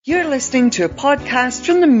You're listening to a podcast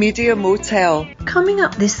from the Media Motel. Coming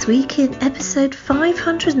up this week in episode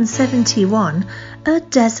 571, a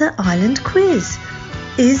desert island quiz.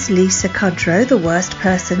 Is Lisa Kudrow the worst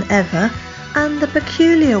person ever? And the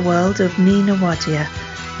peculiar world of Nina Wadia.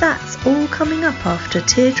 That's all coming up after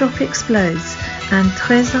Teardrop Explodes and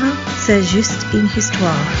 13 ans, c'est juste une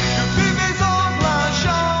histoire.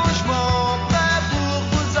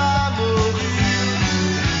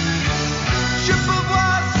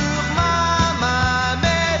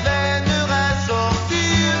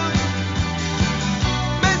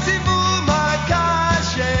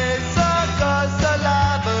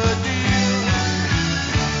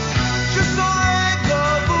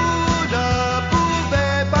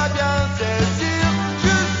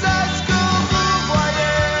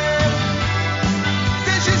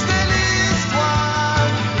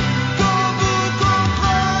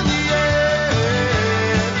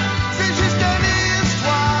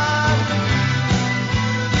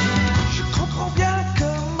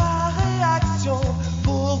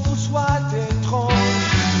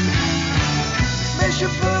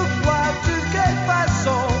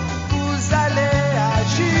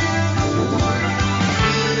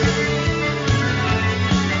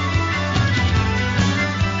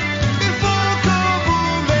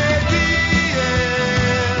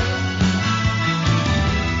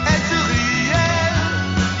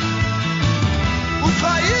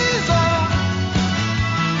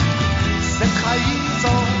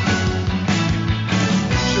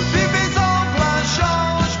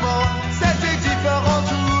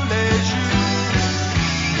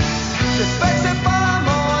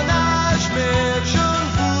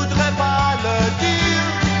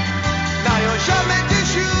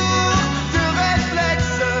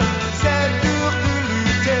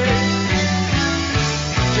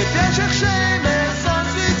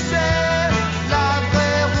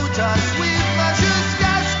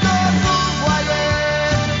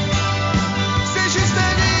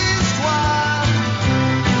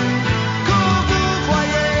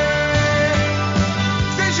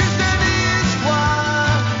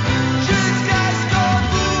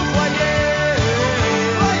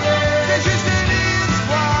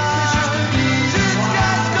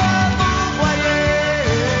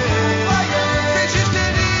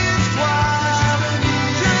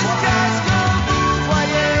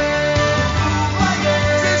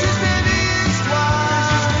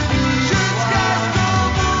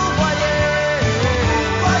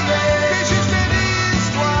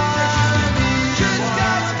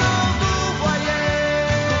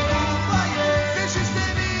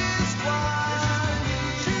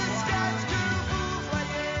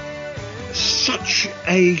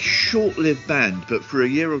 A short-lived band, but for a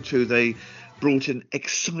year or two they brought in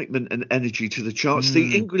excitement and energy to the charts.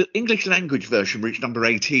 The English language version reached number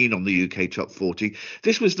 18 on the UK Top 40.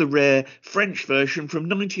 This was the rare French version from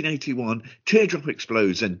 1981, Teardrop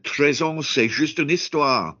Explodes and 13 ans, c'est juste une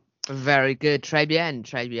histoire. Very good. Très bien,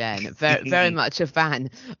 très bien. Very much a fan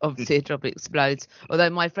of Teardrop Explodes. Although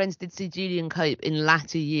my friends did see Julian Cope in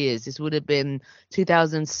latter years. This would have been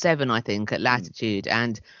 2007, I think, at Latitude.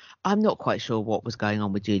 And I'm not quite sure what was going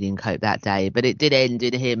on with Julian Cope that day, but it did end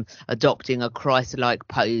in him adopting a Christ-like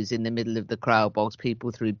pose in the middle of the crowd whilst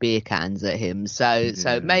people threw beer cans at him. So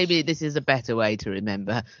maybe this is a better way to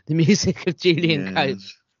remember the music of Julian Cope.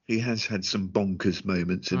 He has had some bonkers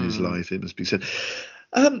moments in his life, it must be said.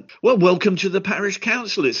 Well, welcome to the Parish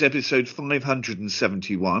Counsel. It's episode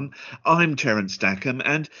 571. I'm Terence Dackham,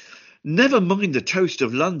 and never mind the toast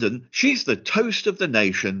of London, she's the toast of the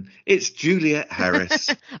nation. It's Juliet Harris.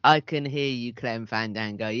 I can hear you, Clem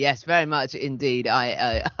Fandango. Yes, very much indeed.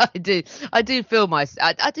 I do feel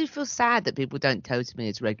sad that people don't toast me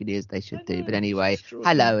as regularly as they should do. But anyway,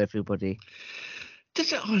 hello everybody.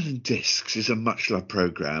 Desert Island Discs is a much-loved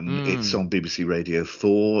programme. It's on BBC Radio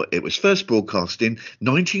 4. It was first broadcast in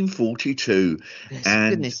 1942.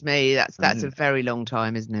 Goodness me, that's a very long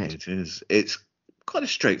time, isn't it? It is. It's quite a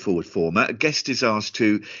straightforward format. A guest is asked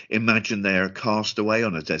to imagine they're a castaway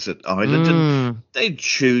on a desert island, and they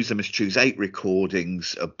must choose 8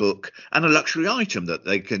 recordings, a book, and a luxury item that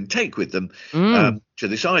they can take with them to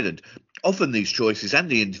this island. Often these choices and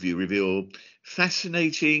the interview reveal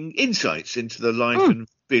fascinating insights into the life and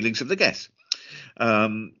feelings of the guests. By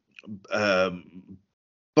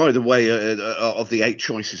the way, of the 8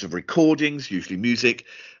 choices of recordings, usually music,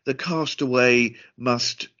 the castaway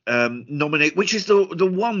must nominate which is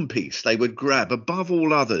the one piece they would grab above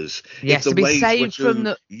all others. Yes, to be saved from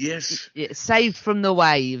the saved from the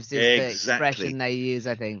waves is the expression they use,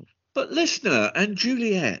 I think. But listener and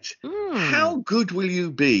Juliet, how good will you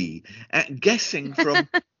be at guessing from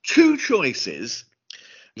 2 choices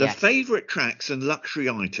the Yes. favourite tracks and luxury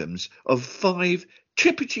items of 5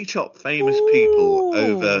 tippity-top famous people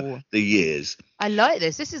over Ooh. the years. I like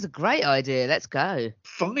this. This is a great idea. Let's go.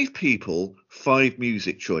 5 people, 5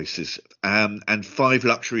 music choices, and 5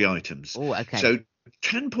 luxury items. Oh, okay. So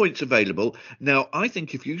 10 points available. Now, I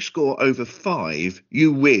think if you score over 5,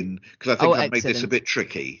 you win, because I think I've made this a excellent. bit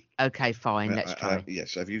tricky. Okay, fine. Let's try.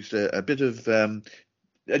 Yes, I've used a bit of a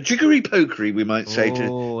jiggery-pokery, we might say, to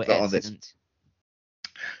put on this. Excellent.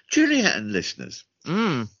 Juliet and listeners,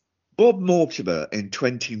 Bob Mortimer in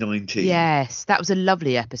 2019. Yes, that was a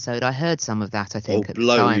lovely episode. I heard some of that, I think, at the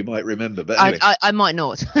blow, time. you might remember. But anyway, I might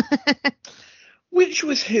not. which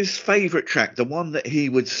was his favourite track, the one that he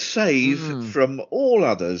would save from all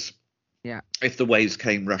others? Yeah. If the waves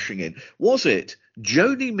came rushing in. Was it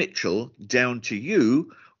Joni Mitchell, Down to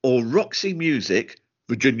You, or Roxy Music,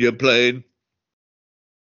 Virginia Plain?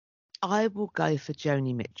 I will go for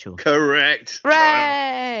Joni Mitchell. Correct.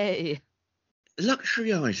 Hooray!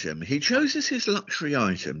 Luxury item. He chose as his luxury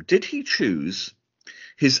item. Did he choose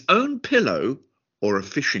his own pillow or a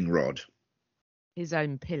fishing rod? His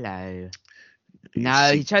own pillow.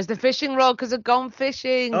 No, he chose the fishing rod because I've gone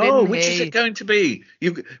fishing. Oh, which is it going to be?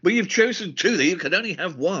 You've chosen 2 that you can only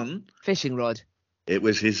have 1. Fishing rod. It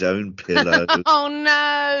was his own pillow. Oh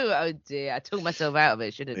no! Oh dear, I took myself out of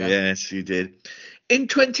it. Should have done. Yes, you did. In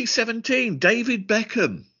 2017, David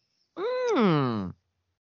Beckham.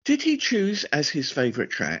 Did he choose as his favourite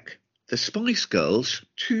track the Spice Girls'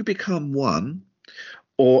 To Become One,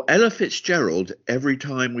 or Ella Fitzgerald, Every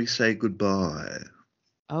Time We Say Goodbye?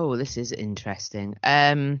 Oh, this is interesting.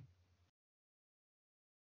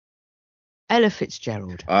 Ella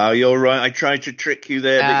Fitzgerald. Oh, you're right. I tried to trick you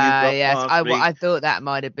there, but you got yes, past me. I thought that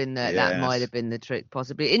might have been the trick,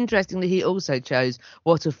 possibly. Interestingly, he also chose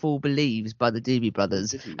 "What a Fool Believes" by the Doobie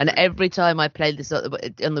Brothers. And every time I played this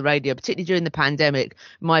on the radio, particularly during the pandemic,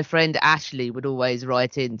 my friend Ashley would always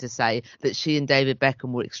write in to say that she and David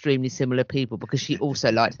Beckham were extremely similar people because she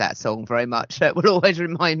also liked that song very much. So it would always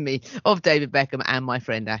remind me of David Beckham and my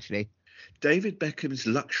friend Ashley. David Beckham's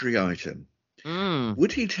luxury item.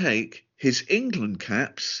 Would he take his England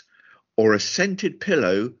caps or a scented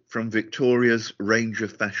pillow from Victoria's range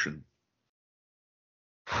of fashion?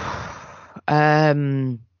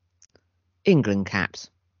 England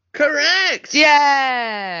caps. Correct.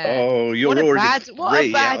 Yeah. Oh, you're what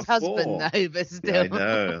a bad husband, though, but still. Yeah, I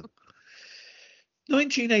know.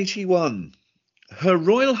 1981. Her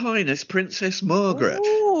Royal Highness Princess Margaret.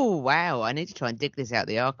 Oh, wow. I need to try and dig this out of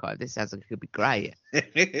the archive. This sounds like it could be great.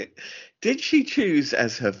 Did she choose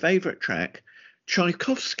as her favourite track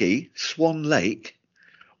Tchaikovsky, Swan Lake,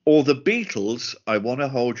 or the Beatles, I Want to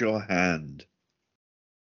Hold Your Hand?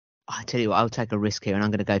 I tell you what, I'll take a risk here and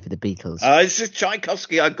I'm going to go for the Beatles. It's just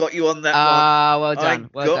Tchaikovsky. I got you on that one. Well done.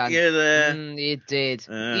 I got you there. You did.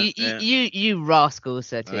 You rascal,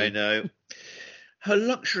 Seti. I know. Her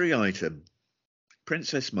luxury item.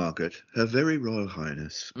 Princess Margaret, Her Very Royal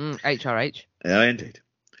Highness. HRH. Yeah, indeed.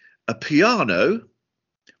 A piano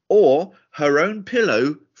or her own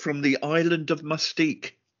pillow from the island of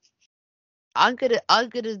Mustique. I'm gonna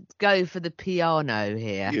go for the piano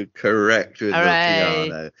here. You're correct with Hooray. the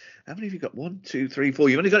piano. How many have you got? 1, 2, 3, 4.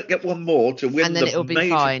 You've only got to get one more to win. And then it'll be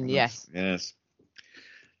fine. Yes.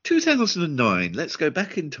 2009. Let's go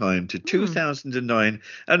back in time to 2009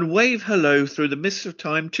 and wave hello through the mists of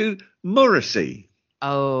time to Morrissey.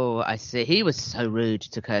 Oh, I see. He was so rude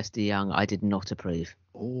to Kirsty Young. I did not approve.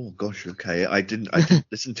 Oh gosh, okay. I didn't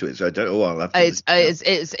listen to it, so I don't know. I'll have to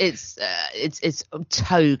it's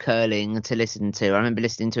toe curling to listen to. I remember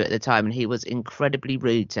listening to it at the time, and he was incredibly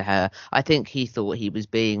rude to her. I think he thought he was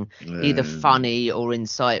being either funny or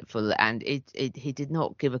insightful, and he did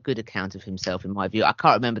not give a good account of himself, in my view. I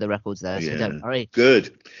can't remember the records there, so don't worry.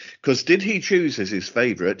 Good, because did he choose as his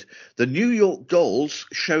favourite the New York Dolls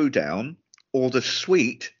Showdown or the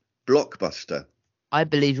Sweet Blockbuster? I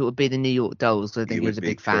believe it would be the New York Dolls. I think he was a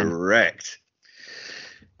big fan.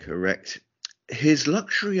 Correct. His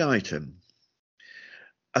luxury item.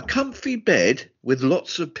 A comfy bed with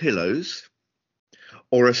lots of pillows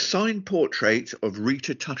or a signed portrait of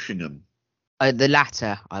Rita Tushingham? The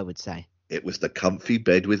latter, I would say. It was the comfy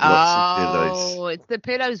bed with lots of pillows. Oh, it's the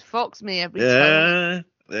pillows fox me every time.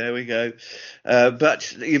 There we go.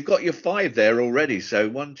 But you've got your 5 there already. So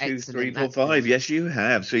 1, 2, 3, 4, 5. Yes, you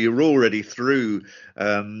have. So you're already through.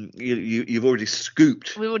 You've already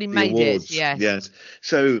scooped. We've already the made awards. it. Yes.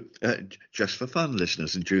 So just for fun,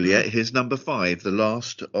 listeners and Juliet, here's number 5, the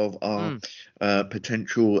last of our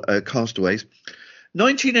potential castaways.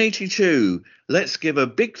 1982. Let's give a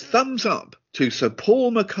big thumbs up to Sir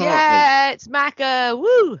Paul McCartney. Yeah, it's Macca.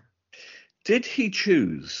 Woo! Did he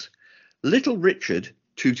choose Little Richard,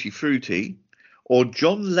 Tutti Frutti, or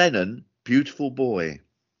John Lennon, Beautiful Boy?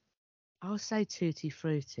 I'll say Tutti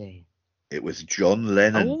Frutti. It was John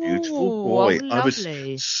Lennon, Beautiful Boy. Oh, I was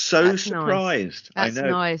lovely. so That's nice. surprised. That's I know.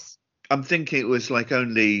 nice. I'm thinking it was like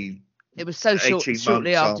only It was so 18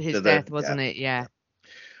 shortly months after his after death, wasn't it? Yeah.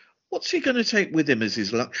 What's he going to take with him as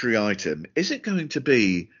his luxury item? Is it going to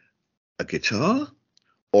be a guitar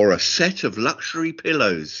or a set of luxury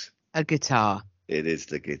pillows? A guitar. It is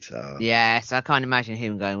the guitar. Yes, I can't imagine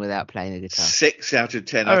him going without playing a guitar. 6 out of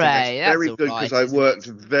 10. Hooray, I think that's very that's good because I worked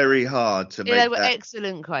very hard to make they were that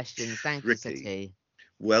excellent questions. Thank you, Sati.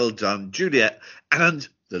 Well done, Juliet, and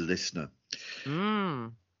the listener.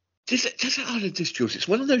 Mm. Desert Island Discourse. It's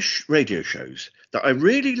one of those radio shows that I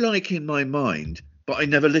really like in my mind, but I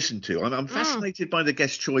never listen to. I'm fascinated by the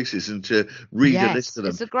guest choices and to read a list of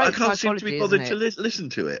them. It's a great I can't seem to be bothered to listen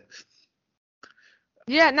to it.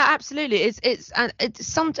 Yeah, no, absolutely. It's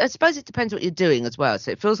some. I suppose it depends what you're doing as well. So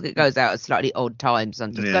it feels like it goes out at slightly odd times.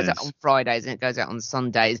 Sometimes it goes out on Fridays and it goes out on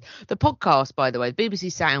Sundays. The podcast, by the way,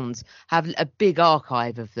 BBC Sounds have a big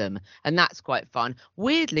archive of them, and that's quite fun.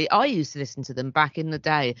 Weirdly, I used to listen to them back in the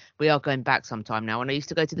day. We are going back sometime now, and I used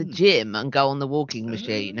to go to the gym and go on the walking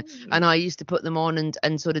machine, and I used to put them on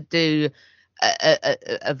and sort of do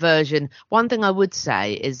a version. One thing I would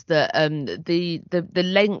say is that the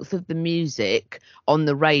length of the music on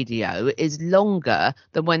the radio is longer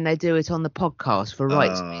than when they do it on the podcast for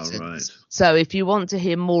rights reasons. Right. So if you want to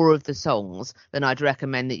hear more of the songs, then I'd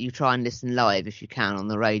recommend that you try and listen live if you can on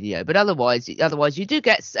the radio. But otherwise you do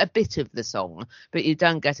get a bit of the song, but you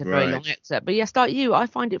don't get a very long excerpt. But yes, like you, I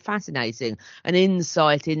find it fascinating, an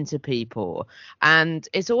insight into people, and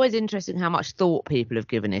it's always interesting how much thought people have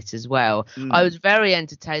given it as well. I was very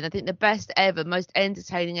entertained. I think the best ever, most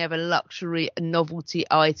entertaining ever luxury novelty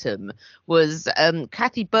item was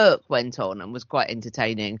Kathy Burke went on and was quite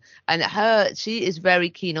entertaining. And she is very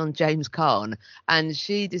keen on James Caan, and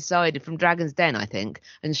she decided, from Dragon's Den, I think,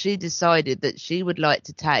 and she decided that she would like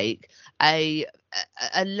to take a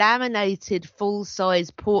laminated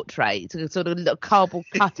full-size portrait, sort of cardboard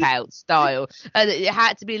cutout style, and it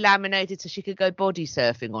had to be laminated so she could go body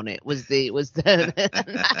surfing on it. Was the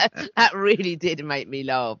that really did make me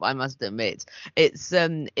laugh, I must admit. It's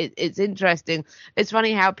interesting. It's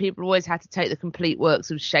funny how people always had to take the complete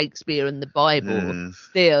works of Shakespeare and the Bible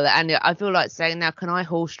still, and I feel like saying, now, can I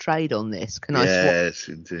horse trade on this? Can I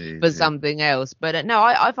swap for something else? But no,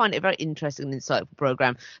 I find it a very interesting and insightful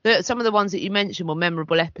programme. Some of the ones that you mentioned were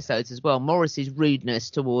memorable episodes as well. Morrissey's rudeness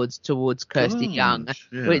towards Kirsty Young,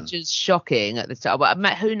 which is shocking at the time.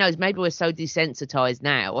 But who knows? Maybe we're so desensitized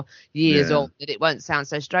now, years on, that it won't sound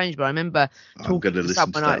so strange. But I remember talking to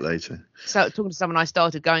someone later. So talking to someone I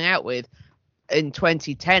started going out with in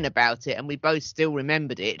 2010 about it, and we both still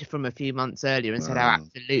remembered it from a few months earlier and said how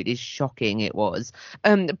absolutely shocking it was.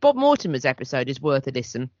 Bob Mortimer's episode is worth a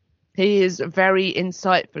listen. He is very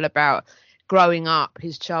insightful about growing up,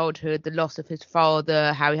 his childhood, the loss of his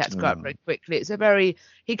father, how he had to grow up very quickly.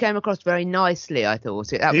 He came across very nicely, I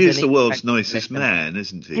thought. He is the world's nicest man,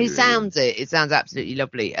 isn't he? He sounds it. It sounds absolutely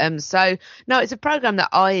lovely. So, no, it's a programme that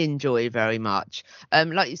I enjoy very much.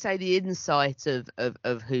 Like you say, the insight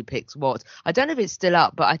of who picks what. I don't know if it's still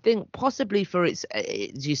up, but I think possibly for its,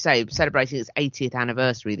 as you say, celebrating its 80th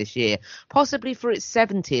anniversary this year, possibly for its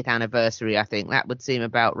 70th anniversary, I think that would seem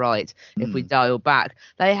about right if we dial back.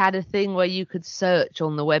 They had a thing where you could search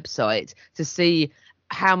on the website to see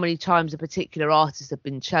how many times a particular artist have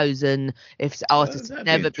been chosen, if artists have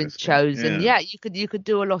never been chosen. You could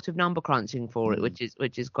do a lot of number crunching for it,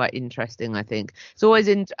 which is quite interesting. I think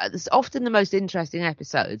it's often the most interesting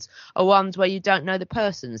episodes are ones where you don't know the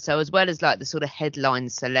person. So as well as like the sort of headline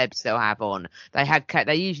celebs they'll have on,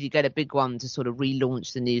 they usually get a big one to sort of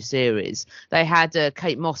relaunch the new series. They had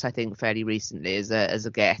Kate Moss, I think, fairly recently as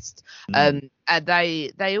a guest. And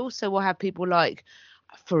they also will have people like,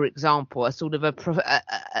 for example, a sort of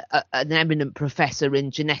an eminent professor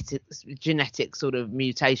in genetic sort of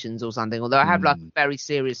mutations or something, although I have like a very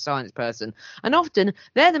serious science person, and often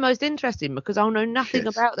they're the most interesting because I'll know nothing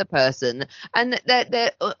about the person, and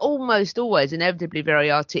they're almost always inevitably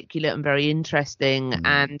very articulate and very interesting.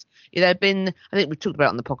 And they've been, I think we've talked about it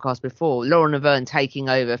on the podcast before, Lauren Laverne taking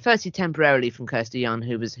over, firstly temporarily from Kirsty Young,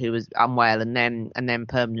 who was unwell, and then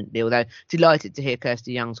permanently, although delighted to hear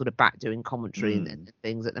Kirsty Young sort of back doing commentary and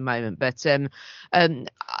things at the moment. But there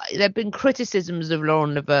have been criticisms of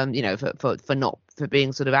Lauren Laverne, for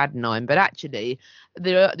being sort of adenine, but actually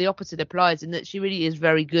the opposite applies in that she really is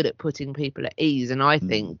very good at putting people at ease, and I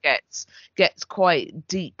think gets quite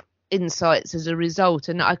deep insights as a result.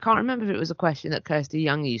 And I can't remember if it was a question that Kirsty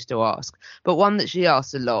Young used to ask, but one that she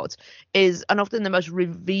asks a lot is, and often the most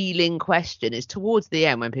revealing question is towards the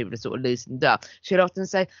end when people are sort of loosened up. She'll often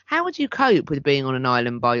say, how would you cope with being on an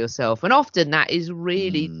island by yourself? And often that is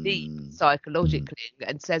really deep psychologically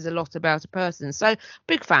and says a lot about a person. So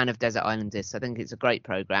big fan of Desert Island Discs. I think it's a great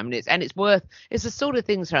program, and it's the sort of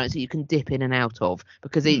thing, Terence, that you can dip in and out of,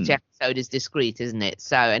 because each episode is discrete, isn't it?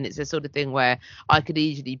 So, and it's the sort of thing where I could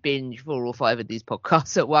easily binge 4 or 5 of these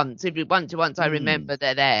podcasts at once. Once I remember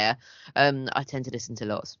they're there, I tend to listen to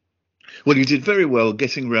lots. Well, you did very well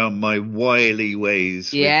getting around my wily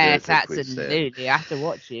ways. Yes, absolutely. I have to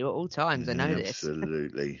watch you at all times. I know this.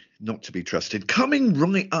 Absolutely. Not to be trusted. Coming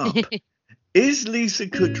right up, is Lisa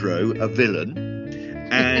Kudrow a villain?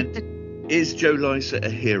 And is Joe Lycett a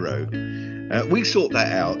hero? We sort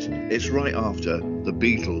that out. It's right after the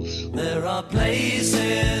Beatles. There are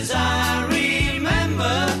places I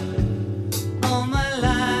remember all my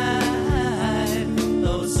life,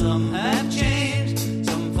 though some have changed,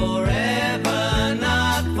 some forever,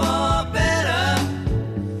 not for better.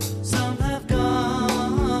 Some have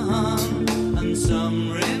gone and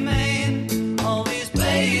some remain. All these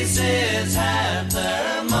places have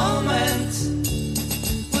their moments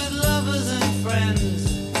with lovers and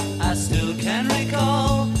friends. I still can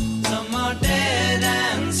recall. Some are dead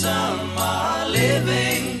and some are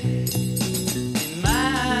living. In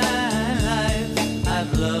my life,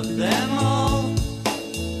 I've loved them all.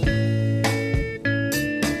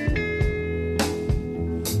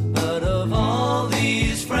 But of all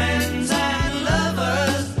these friends and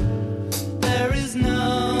lovers, there is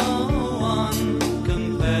no one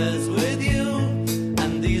compares with you.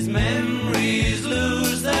 And these memories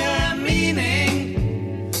lose their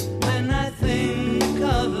meaning when I think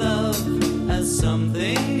of love as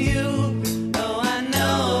something new. Though I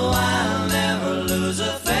know I'll never lose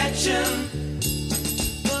affection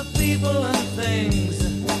for people and things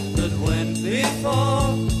that went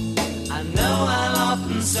before. I know I'll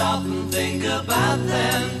often stop and think about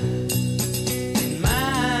them. In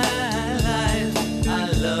my life,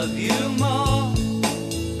 I love you more.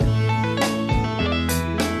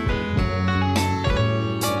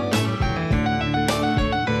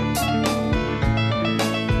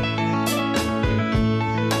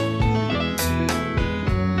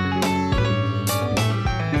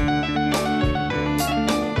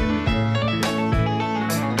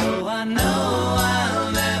 Though I know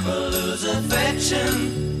I'll never lose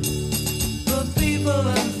affection for people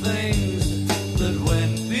and things that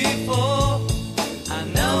went before. I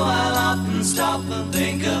know I'll often stop and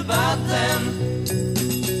think about them.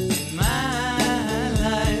 In my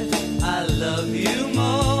life, I love you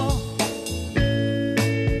more.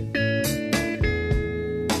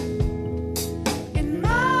 In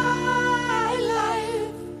my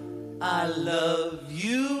life, I love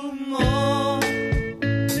you more.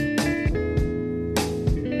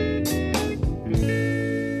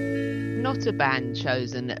 Not a band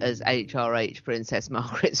chosen as HRH Princess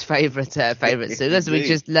Margaret's favourite song, as we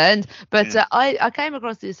just learned. But I came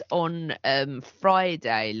across this on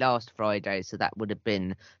last Friday, so that would have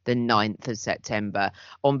been the 9th of September,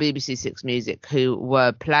 on BBC Six Music, who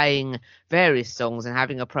were playing various songs and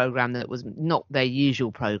having a programme that was not their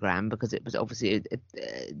usual programme, because it was obviously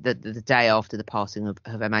the day after the passing of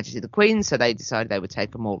Her Majesty the Queen, so they decided they would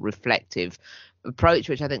take a more reflective approach,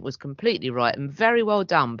 which I think was completely right and very well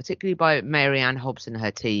done, particularly by Mary Ann Hobbs and her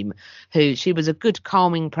team, who she was a good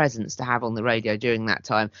calming presence to have on the radio during that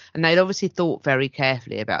time. And they'd obviously thought very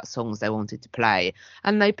carefully about songs they wanted to play,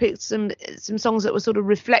 and they picked some songs that were sort of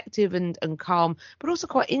reflective and calm, but also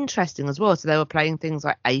quite interesting as well. So they were playing things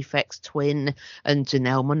like Aphex Twin and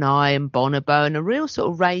Janelle Monáe and Bonobo, and a real sort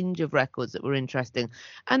of range of records that were interesting.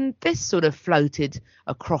 And this sort of floated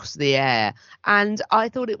across the air, and I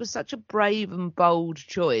thought it was such a brave and bold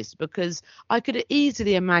choice, because I could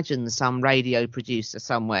easily imagine some radio producer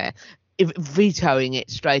somewhere vetoing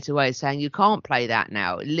it straight away, saying you can't play that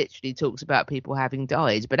now. It literally talks about people having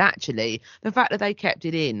died. But actually, the fact that they kept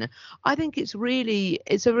it in, I think it's a really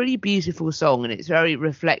beautiful song, and it's very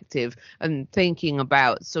reflective and thinking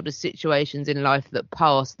about sort of situations in life that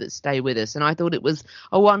pass that stay with us. And I thought it was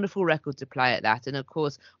a wonderful record to play at that. And of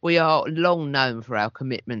course, we are long known for our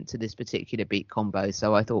commitment to this particular beat combo,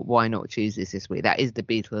 so I thought, why not choose this week? That is the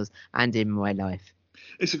Beatles and In My Life.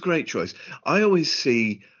 It's a great choice. I always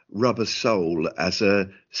see Rubber Soul as a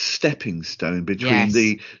stepping stone between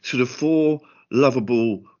the sort of 4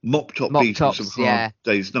 lovable mop-top Beatles of Hard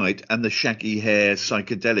Day's Night and the shaggy hair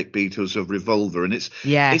psychedelic Beatles of Revolver. And it's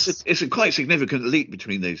a quite significant leap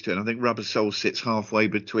between these two. And I think Rubber Soul sits halfway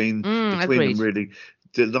between them, really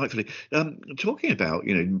delightfully. Talking about,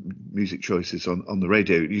 music choices on the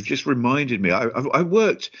radio, you've just reminded me. I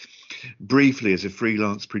worked briefly as a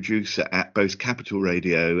freelance producer at both Capital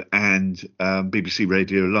Radio and BBC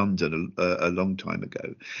Radio London a long time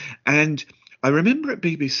ago, and I remember at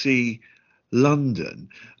BBC London,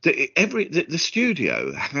 the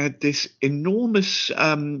studio had this enormous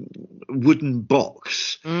wooden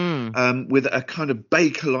box with a kind of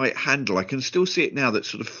Bakelite handle. I can still see it now. That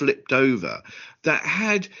sort of flipped over. That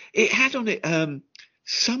had on it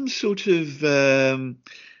some sort of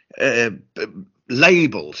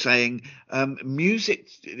label saying music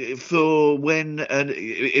for when an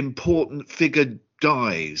important figure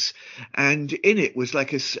dies, and in it was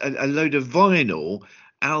like a load of vinyl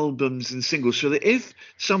albums and singles, so that if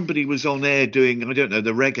somebody was on air doing, I don't know,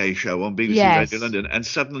 the reggae show on BBC Radio London, and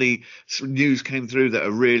suddenly some news came through that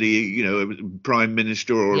a really, a prime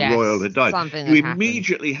minister or a royal had died, you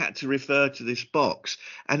immediately had to refer to this box,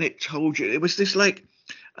 and it told you. It was this like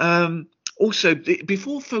also,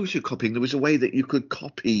 before photocopying, there was a way that you could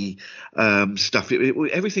copy stuff.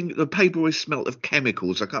 Everything, the paper always smelt of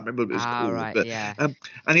chemicals. I can't remember what it was called. Right, but, yeah.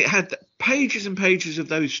 And it had pages and pages of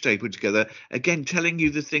those stapled together, again, telling you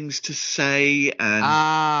the things to say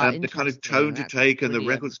and the kind of tone to take and the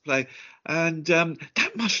records play. And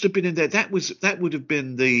that must have been in there. That would have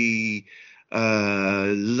been the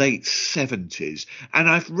late 70s, and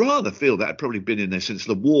I rather feel that had probably been in there since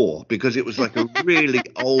the war, because it was like a really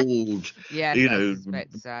old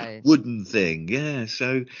wooden thing.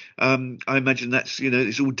 So I imagine that's,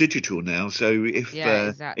 it's all digital now, so if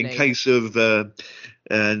in case of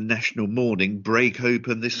national mourning, break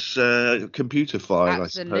open this computer file.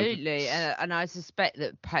 Absolutely. And I suspect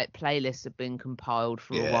that playlists have been compiled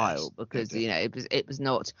for a while, because it was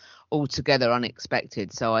not altogether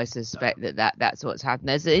unexpected, so I suspect that's what's happened.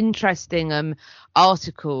 There's an interesting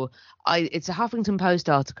article, it's a Huffington Post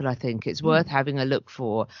article, I think it's worth having a look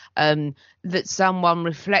for, that someone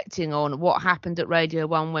reflecting on what happened at Radio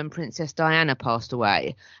 1 when Princess Diana passed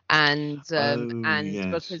away, and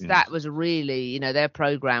that was really, their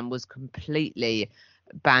programme was completely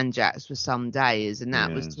banjacks for some days, and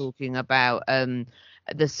that was talking about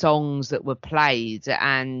the songs that were played,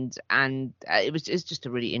 and it's just a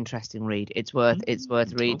really interesting read. It's worth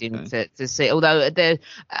reading to see. Although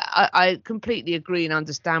I completely agree and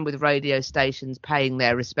understand with radio stations paying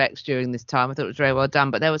their respects during this time. I thought it was very well done,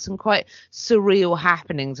 but there were some quite surreal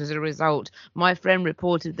happenings as a result. My friend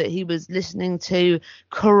reported that he was listening to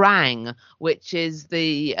Kerrang, which is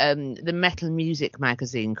the metal music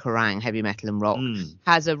magazine. Kerrang, heavy metal and rock,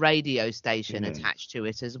 has a radio station attached to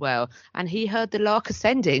it as well, and he heard the Lark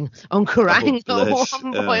Ascending on Kerrang at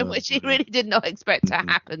one point, which he really did not expect to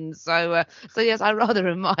happen. So yes, I rather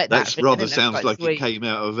admire that. That rather sounds like it came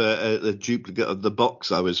out of a duplicate of the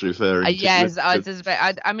box I was referring to. Yes, I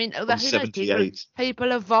suspect. I mean, who knows,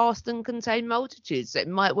 people are vast and contain multitudes. It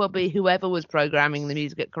might well be whoever was programming the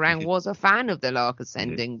music at Kerrang was a fan of the Lark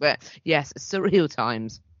Ascending. But yes, surreal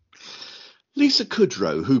times. Lisa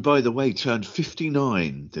Kudrow, who, by the way, turned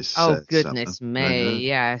 59 this goodness summer. Me,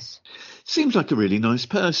 yes. Seems like a really nice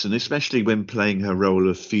person, especially when playing her role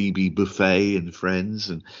of Phoebe Buffet in Friends,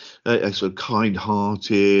 and a sort of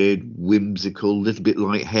kind-hearted, whimsical, little bit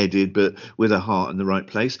light-headed, but with her heart in the right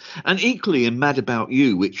place. And equally in Mad About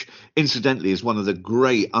You, which, incidentally, is one of the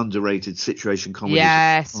great underrated situation comedies.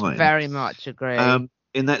 Yes, very much agree.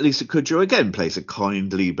 In that, Lisa Kudrow again plays a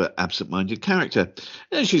kindly but absent-minded character.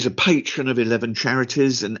 And she's a patron of 11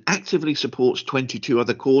 charities and actively supports 22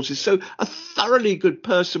 other causes. So a thoroughly good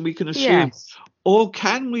person, we can assume. Yes. Or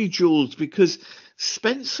can we, Jules? Because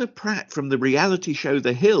Spencer Pratt from the reality show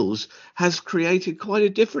The Hills has created quite a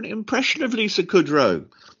different impression of Lisa Kudrow.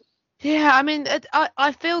 Yeah, I mean,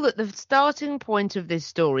 I feel that the starting point of this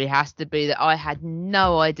story has to be that I had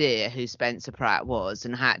no idea who Spencer Pratt was,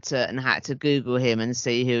 and had to Google him and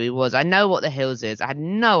see who he was. I know what The Hills is. I had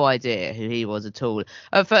no idea who he was at all.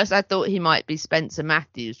 At first, I thought he might be Spencer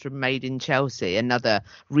Matthews from Made in Chelsea, another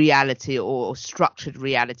reality or structured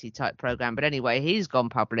reality type program. But anyway, he's gone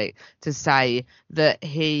public to say that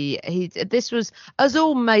this was, as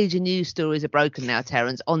all major news stories are broken now,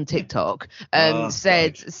 Terence, on TikTok,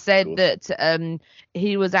 said that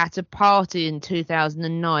he was at a party in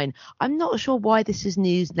 2009. I'm not sure why this is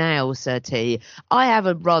news now, Sir T. I have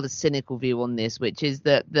a rather cynical view on this, which is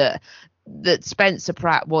that Spencer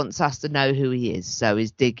Pratt wants us to know who he is, so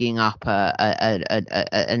he's digging up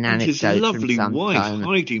an anecdote. His lovely from some wife, time.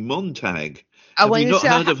 Heidi Montag. Have you not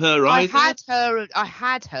heard of her either? I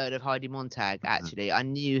had heard of Heidi Montag. Actually, I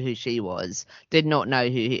knew who she was. Did not know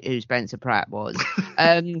who Spencer Pratt was.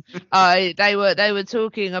 They were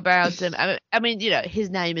talking about. I mean, you know, his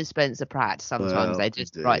name is Spencer Pratt. Sometimes they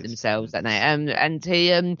just write themselves that name. And he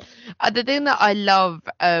the thing that I love.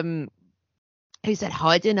 He said,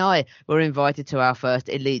 Heidi and I were invited to our first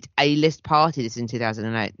elite A-list party. This in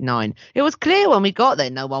 2009. It was clear when we got there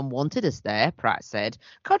no one wanted us there, Pratt said.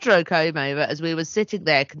 Kudrow came over as we were sitting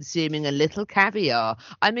there consuming a little caviar.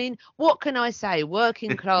 I mean, what can I say?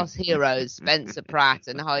 Working class heroes, Spencer Pratt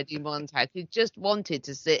and Heidi Montag, who just wanted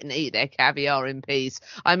to sit and eat their caviar in peace.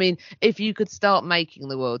 I mean, if you could start making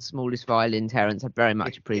the world's smallest violin, Terence, I'd very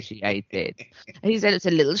much appreciate it. He said it's a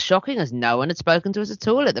little shocking as no one had spoken to us at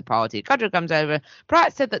all at the party. Kudrow comes over.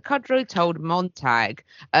 Pratt said that Kudrow told Montag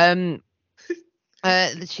that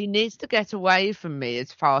she needs to get away from me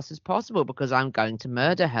as fast as possible because I'm going to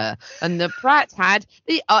murder her. And that Pratt had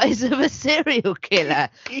the eyes of a serial killer.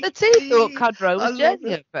 The two thought Kudrow was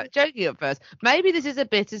joking at first. Maybe this is a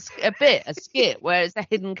skit where it's a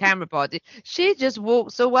hidden camera party. She just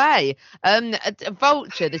walks away.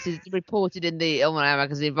 Vulture, this is reported in the online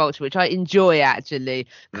magazine Vulture, which I enjoy actually.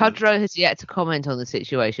 Kudrow has yet to comment on the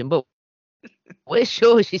situation, but we're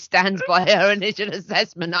sure she stands by her initial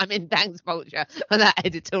assessment. I mean, thanks, Vulture, for that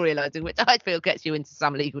editorialising, which I feel gets you into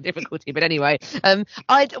some legal difficulty. But anyway,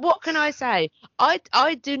 what can I say? I'm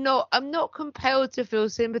not compelled to feel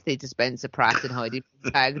sympathy to Spencer Pratt and Heidi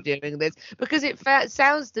Montag during this, because it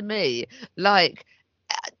sounds to me like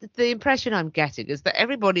the impression I'm getting is that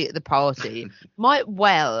everybody at the party might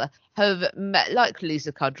well have, like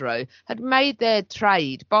Lisa Kudrow, had made their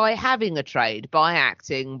trade by having a trade, by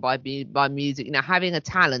acting, by music, you know, having a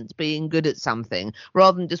talent, being good at something,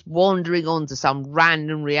 rather than just wandering on to some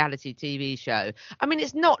random reality TV show. I mean,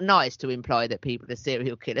 it's not nice to imply that people are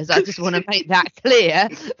serial killers. I just want to make that clear.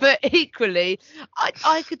 But equally,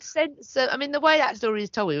 I could sense, I mean, the way that story is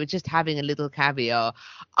told, we were just having a little caviar.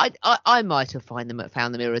 I might have found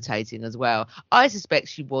them irritating as well. I suspect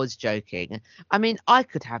she was joking. I mean, I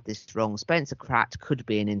could have this wrong. Spencer Pratt could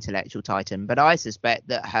be an intellectual titan, but I suspect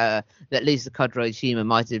that Lisa Kudrow's humour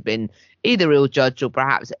might have been either ill-judged or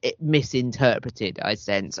perhaps misinterpreted, I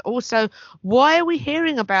sense. Also, why are we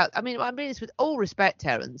hearing about, I mean this with all respect,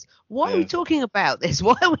 Terence, why are we talking about this?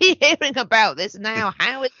 Why are we hearing about this now?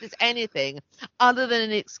 How is this anything other than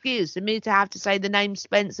an excuse for me to have to say the name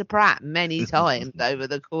Spencer Pratt many times over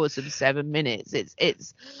the course of 7 minutes?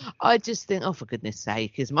 It's I just think, oh, for goodness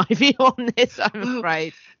sake, is my view on this, I'm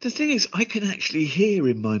afraid. The thing is, I can actually hear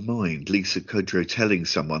in my mind Lisa Kudrow telling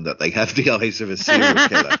someone that they have the eyes of a serial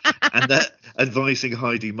killer and that advising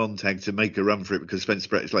Heidi Montag to make a run for it because Spencer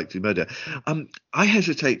Pratt is likely to murder. I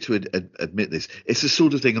hesitate to admit this. It's the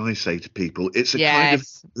sort of thing I say to people. It's a kind of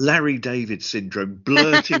Larry David syndrome,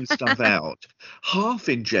 blurting stuff out, half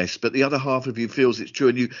in jest, but the other half of you feels it's true,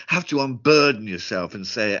 and you have to unburden yourself and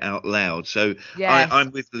say it out loud. So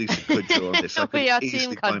I'm with Lisa Kudrow on this. We are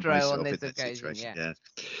Team Kudrow on this occasion. Yeah.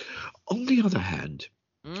 On the other hand,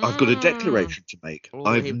 I've got a declaration to make.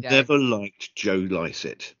 I've never liked Joe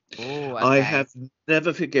Lycett. I have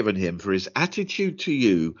never forgiven him for his attitude to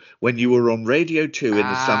you when you were on Radio 2 in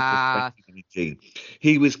the summer of 2019.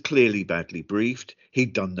 He was clearly badly briefed.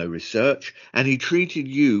 He'd done no research, and he treated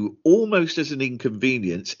you almost as an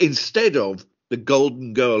inconvenience instead of the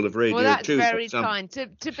golden girl of Radio 2. Well, that's very kind.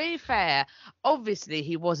 To be fair, obviously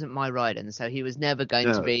he wasn't my Rylan, so he was never going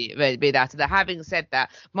to be that. Having said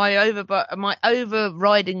that, my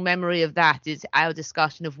overriding memory of that is our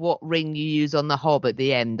discussion of what ring you use on the hob at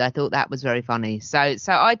the end. I thought that was very funny. So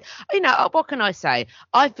I, what can I say?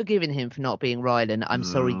 I've forgiven him for not being Rylan. I'm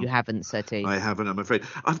sorry you haven't, Sir T. I haven't, I'm afraid.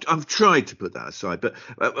 I've tried to put that aside, but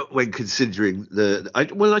when considering I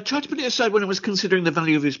tried to put it aside when I was considering the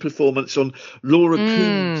value of his performance on Laura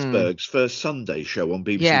Koonsberg's first Sunday show on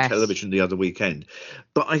BBC television the other weekend.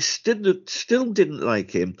 But I still didn't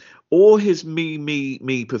like him or his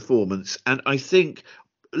me performance. And I think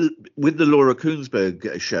with the Laura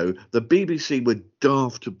Koonsberg show, the BBC were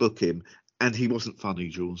daft to book him, and he wasn't funny,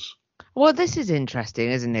 Jules. Well, this is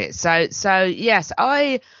interesting, isn't it? So yes,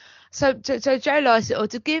 So Joe Lycett, or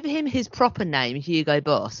to give him his proper name, Hugo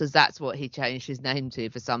Boss, as that's what he changed his name to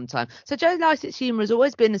for some time. So Joe Lycett's humour has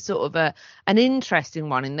always been a sort of an interesting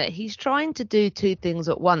one, in that he's trying to do two things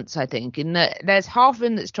at once, I think, in that there's half of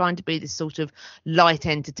him that's trying to be this sort of light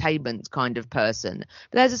entertainment kind of person.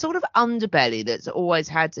 But there's a sort of underbelly that's always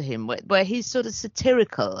had to him where he's sort of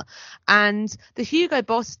satirical. And the Hugo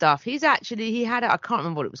Boss stuff, he had I can't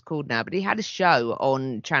remember what it was called now, but he had a show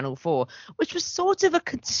on Channel 4, which was sort of a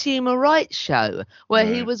consumer consumer rights show where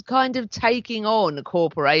he Right. was kind of taking on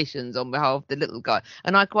corporations on behalf of the little guy,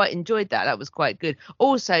 and I quite enjoyed that. That was quite good.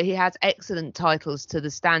 Also, he has excellent titles to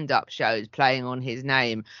the stand-up shows playing on his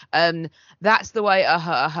name. That's the way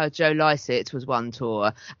I heard Joe Lycett was one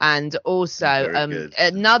tour, and also Very good.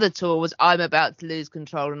 another tour was I'm About to Lose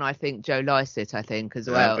Control, and I think Joe Lycett, I think, as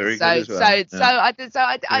well. Very good as well. So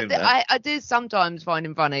I do sometimes find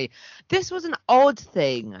him funny. This was an odd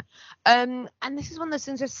thing. And this is one of those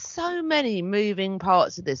things, there's so many moving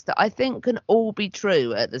parts of this that I think can all be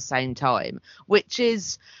true at the same time, which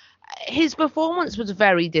is his performance was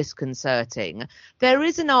very disconcerting. There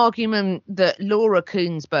is an argument that Laura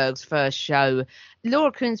Kuenssberg's first show,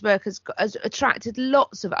 Laura Kuenssberg has attracted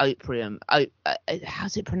lots of opprobrium.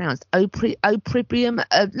 How's it pronounced? Opprobrium?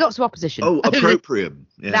 Lots of opposition. Oh, opprobrium.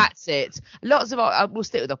 Yeah. That's it. Lots of, we'll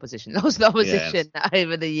stick with opposition. Lots of opposition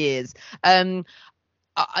over the years.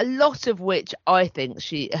 A lot of which I think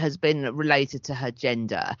she has been related to her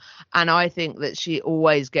gender, and I think that she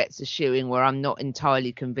always gets a shoeing where I'm not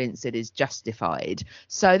entirely convinced it is justified.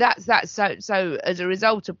 So that's so as a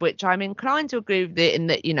result of which I'm inclined to agree with it in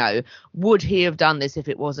that, you know, would he have done this if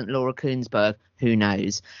it wasn't Laura Kuenssberg? Who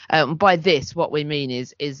knows? By this, what we mean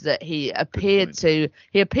is that he appeared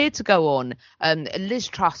to go on. Liz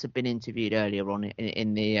Truss had been interviewed earlier on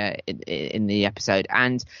in the episode,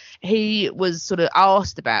 and he was sort of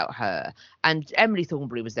asked about her. And Emily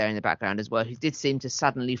Thornberry was there in the background as well, who did seem to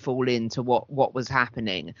suddenly fall into what was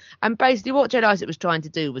happening. And basically, what Joe Lycett was trying to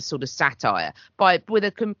do was sort of satire with a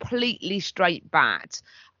completely straight bat.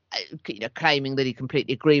 You know, claiming that he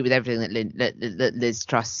completely agreed with everything that Liz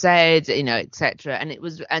Truss said, you know, etc.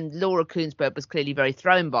 And Laura Kuenssberg was clearly very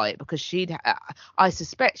thrown by it because I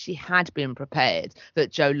suspect she had been prepared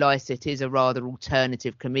that Joe Lycett is a rather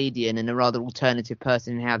alternative comedian and a rather alternative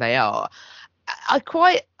person in how they are. I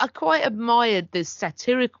quite admired this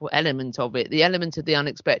satirical element of it, the element of the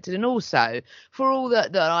unexpected, and also for all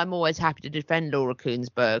that I'm always happy to defend Laura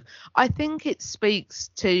Kuenssberg. I think it speaks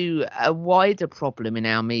to a wider problem in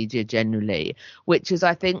our media generally, which is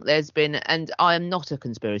I think there's been, and I am not a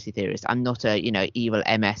conspiracy theorist, I'm not a evil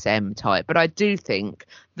MSM type, but I do think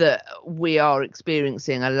that we are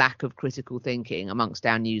experiencing a lack of critical thinking amongst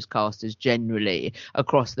our newscasters generally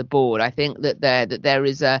across the board. I think that there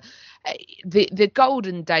is the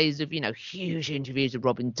golden days of huge interviews of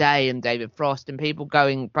Robin Day and David Frost and people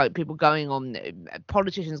going on,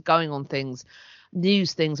 politicians going on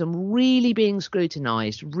news things and really being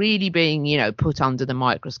scrutinized, really being put under the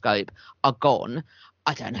microscope are gone.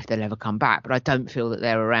 I don't know if they'll ever come back, but I don't feel that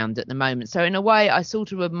they're around at the moment. So in a way, I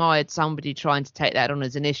sort of admired somebody trying to take that on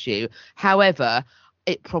as an issue. However,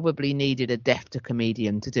 it probably needed a defter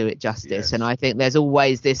comedian to do it justice. Yes. And I think there's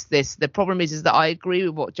always this the problem is that I agree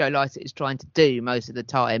with what Joe Lycett is trying to do most of the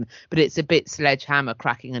time, but it's a bit sledgehammer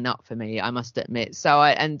cracking a nut for me, I must admit. So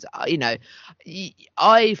I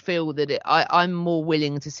feel that I'm more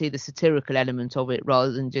willing to see the satirical element of it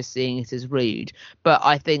rather than just seeing it as rude. But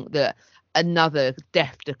I think that another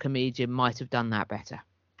defter comedian might have done that better.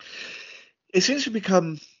 It seems to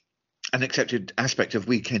become an accepted aspect of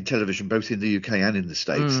weekend television, both in the UK and in the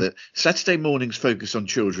States, that Saturday mornings focus on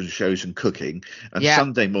children's shows and cooking, and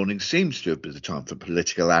Sunday mornings seems to have been the time for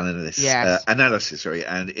political analysis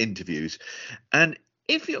and interviews. And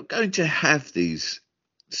if you're going to have these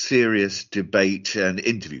serious debate and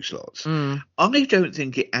interview slots, I don't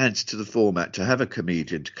think it adds to the format to have a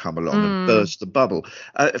comedian to come along and burst the bubble.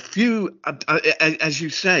 Few, as you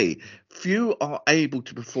say, few are able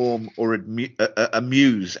to perform or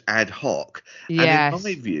amuse ad hoc. Yes. And in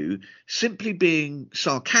my view, simply being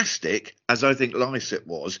sarcastic, as I think Lycett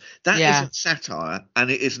was, that isn't satire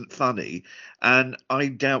and it isn't funny. And I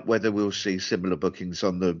doubt whether we'll see similar bookings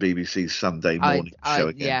on the BBC Sunday morning show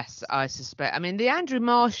again. Yes, I suspect. I mean, the Andrew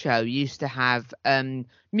Marr show used to have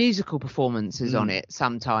musical performances on it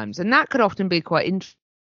sometimes, and that could often be quite interesting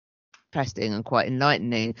and quite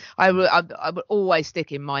enlightening. I would always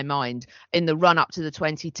stick in my mind in the run up to the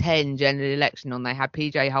 2010 general election on, they had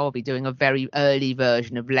PJ Harvey doing a very early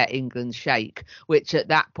version of Let England Shake, which at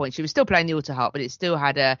that point she was still playing the alto harp, but it still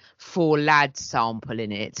had a Four Lads sample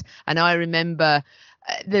in it. And I remember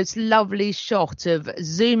this lovely shot of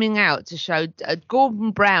zooming out to show Gordon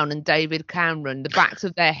Brown and David Cameron, the backs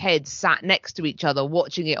of their heads sat next to each other,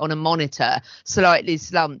 watching it on a monitor, slightly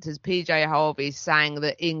slumped, as PJ Harvey sang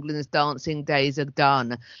that England's dancing days are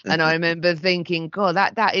done. And I remember thinking, God,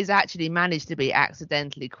 that is actually managed to be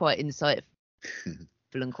accidentally quite insightful.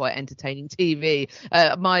 and quite entertaining TV.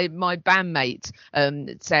 My bandmate,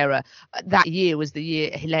 Sarah, that year was the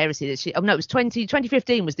year, hilariously, that she, it was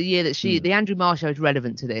 2015 was the year that the Andrew Marr show is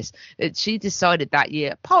relevant to this. She decided that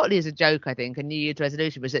year, partly as a joke, I think, a New Year's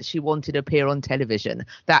resolution, was that she wanted to appear on television.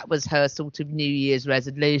 That was her sort of New Year's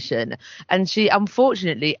resolution. And she,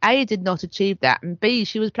 unfortunately, A, did not achieve that, and B,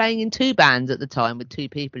 she was playing in two bands at the time with two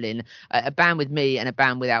people in, a band with me and a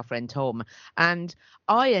band with our friend Tom. And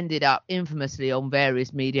I ended up infamously on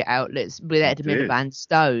various media outlets with Edmund the band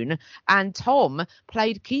Stone, and Tom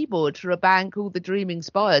played keyboard for a band called the Dreaming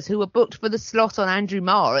Spires, who were booked for the slot on Andrew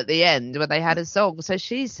Marr at the end where they had a song. So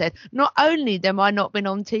she said, not only have I not been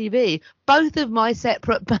on TV, both of my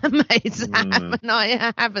separate bandmates have, and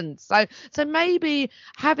I haven't. So maybe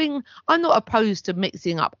I'm not opposed to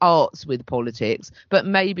mixing up arts with politics, but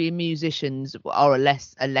maybe musicians are a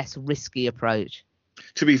less risky approach.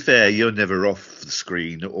 To be fair, you're never off the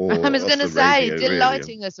screen or I was going to say, radio,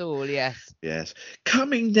 delighting really. us all, yes. Yes.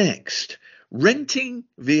 Coming next, renting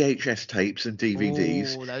VHS tapes and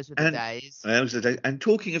DVDs. Oh, those were the days. Those were the days. And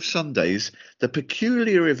talking of Sundays, the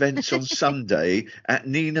peculiar events on Sunday at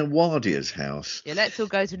Nina Wadia's house. Yeah, let's all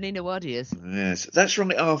go to Nina Wadia's. Yes, that's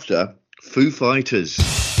right after Foo Fighters.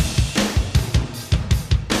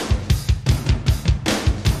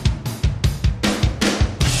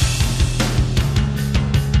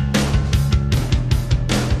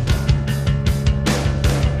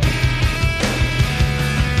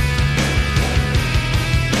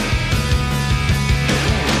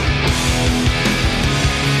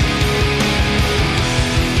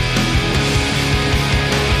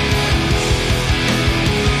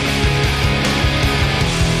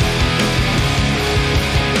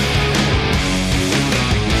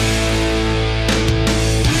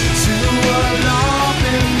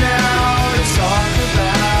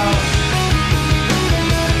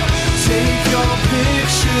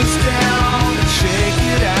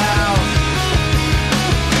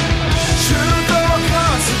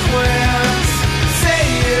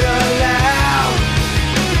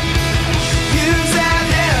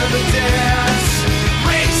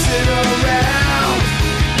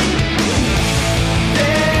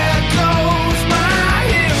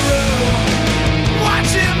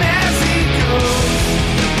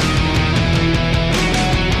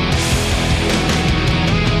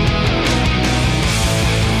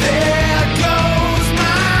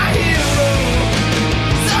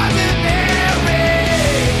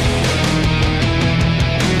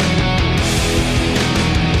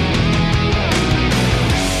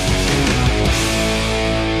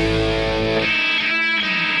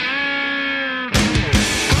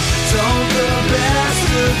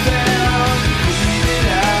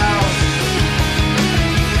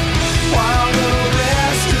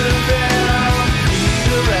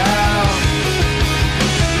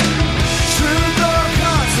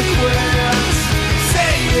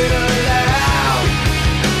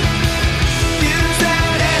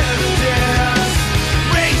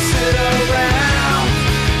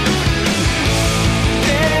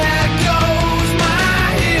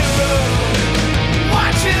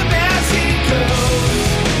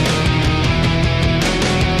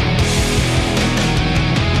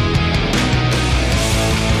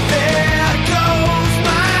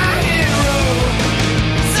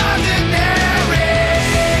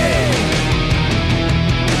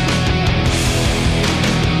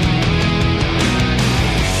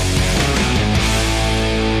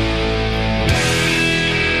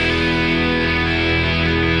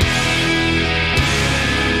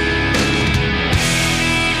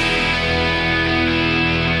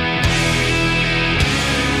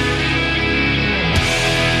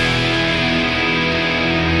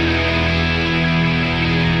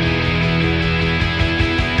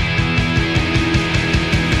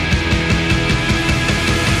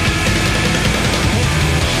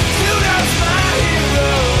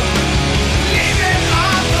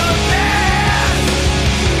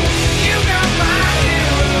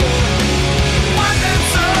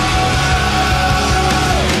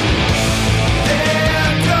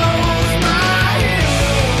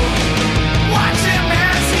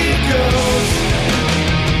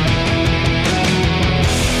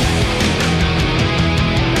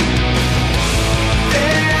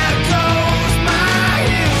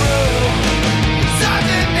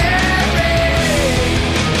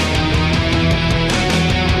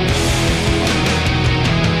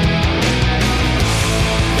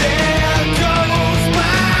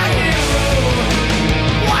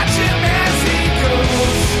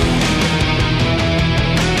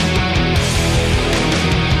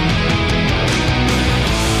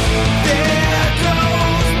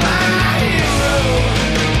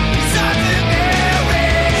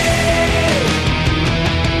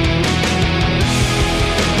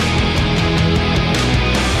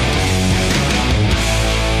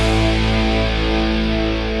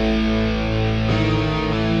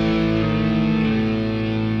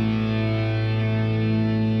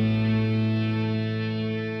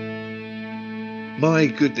 My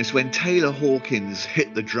goodness, when Taylor Hawkins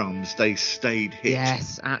hit the drums, they stayed hit.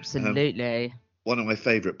 Yes, absolutely. One of my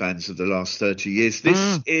favourite bands of the last 30 years.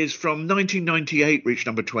 This is from 1998, reached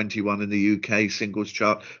number 21 in the UK singles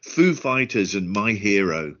chart. Foo Fighters and My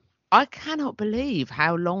Hero. I cannot believe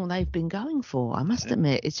how long they've been going for. I must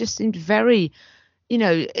admit, it just seemed very,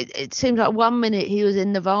 it seemed like 1 minute he was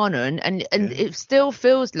in Nirvana, and it still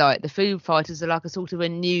feels like the Foo Fighters are like a sort of a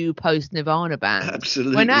new post-Nirvana band.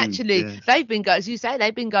 Absolutely. When actually they've been going, as you say,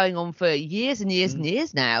 they've been going on for years and years and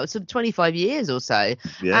years now, sort of 25 years or so,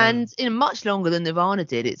 and much longer than Nirvana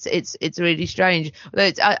did. It's really strange.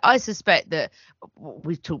 I suspect that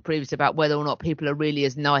we've talked previously about whether or not people are really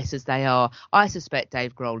as nice as they are. I suspect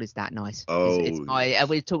Dave Grohl is that nice.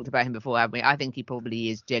 We've talked about him before, haven't we? I think he probably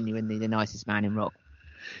is genuinely the nicest man in rock.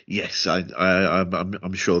 Yes,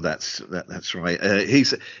 I'm sure that's right.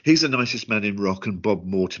 He's the nicest man in rock, and Bob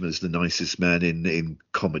Mortimer's the nicest man in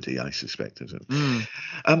comedy, I suspect.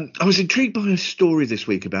 I was intrigued by a story this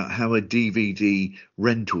week about how a DVD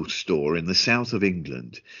rental store in the south of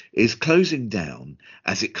England is closing down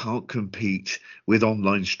as it can't compete with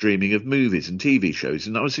online streaming of movies and TV shows.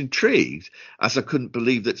 And I was intrigued, as I couldn't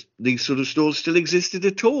believe that these sort of stores still existed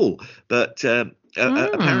at all. But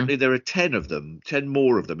apparently there are 10 of them, 10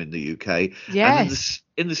 more of them in the UK. Yes.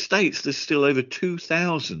 And in the States, there's still over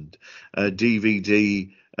 2,000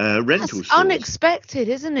 DVD rental stores. Unexpected,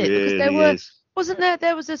 isn't it? Really because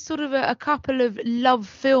there was a sort of a couple of love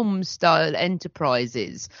film style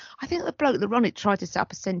enterprises. I think the bloke that run it tried to set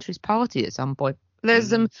up a Centuries party at some point.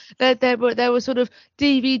 There's there were sort of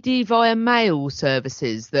DVD via mail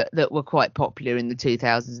services that were quite popular in the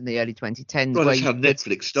 2000s and the early 2010s. Well, that's how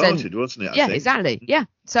Netflix started, wasn't it? I think. Exactly. Yeah.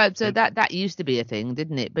 So that used to be a thing,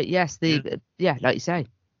 didn't it? But yes, like you say.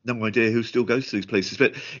 No idea who still goes to these places,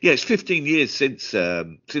 but it's 15 years since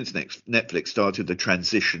Netflix started the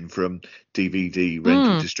transition from DVD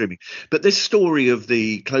rental to streaming. But this story of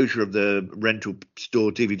the closure of the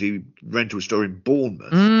DVD rental store in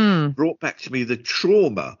Bournemouth brought back to me the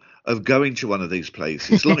trauma of going to one of these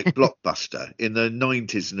places like Blockbuster in the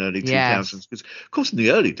 90s and early 2000s. Because, of course, in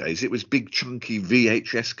the early days, it was big, chunky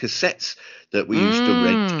VHS cassettes that we used to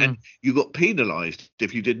rent, and you got penalised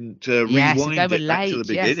if you didn't rewind it back to the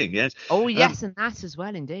beginning. Yes. Oh, yes, and that as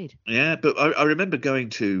well, indeed. Yeah, but I remember going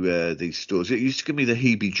to these stores. It used to give me the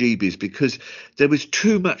heebie-jeebies because there was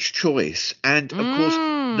too much choice and, of course,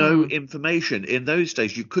 no information. In those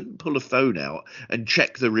days, you couldn't pull a phone out and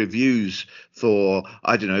check the reviews for,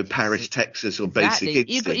 I don't know, Parish, Texas or Basic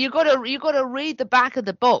Instinct. You got to read the back of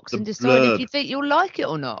the box and decide if you think you'll like it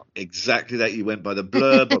or not. Exactly that. You went by the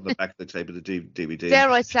blurb on the back of the tape of the DVD. Dare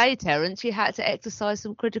I say, Terence, you had to exercise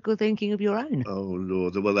some critical thinking of your own. Oh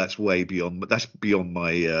Lord! Well, that's beyond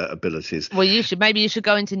my abilities. Well, maybe you should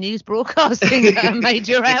go into news broadcasting, a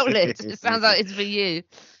major outlet. It sounds like it's for you.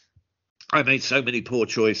 I made so many poor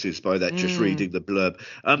choices by that, just reading the blurb.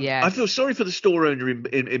 I feel sorry for the store owner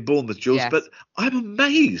in Bournemouth, Jules, but I'm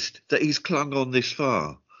amazed that he's clung on this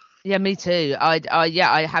far. Yeah, me too.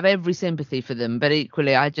 I have every sympathy for them, but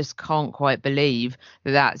equally, I just can't quite believe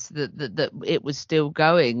that it was still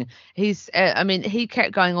going. He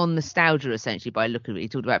kept going on nostalgia essentially by looking at it. He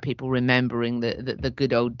talked about people remembering the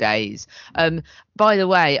good old days. By the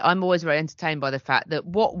way, I'm always very entertained by the fact that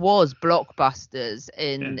what was Blockbusters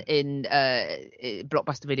in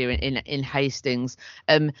Blockbuster Video in Hastings.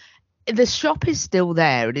 The shop is still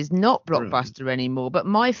there. It is not Blockbuster anymore, but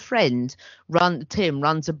my friend Tim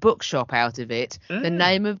runs a bookshop out of it. The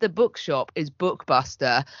name of the bookshop is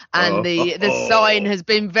Bookbuster, and the sign has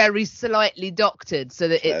been very slightly doctored so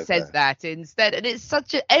that it says that instead. And it's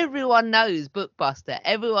everyone knows Bookbuster.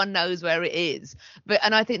 Everyone knows where it is.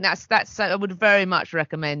 And I think that's I would very much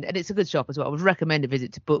recommend, and it's a good shop as well. I would recommend a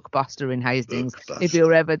visit to Bookbuster in Hastings if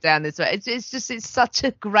you're ever down this way. It's such a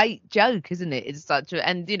great joke, isn't it? It's such a,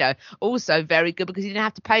 and also very good because you didn't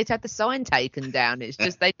have to pay to have the sign taken down. It's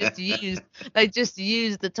just they just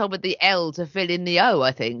used the top of the L to fill in the O,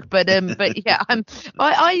 I think. But yeah,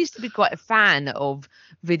 I used to be quite a fan of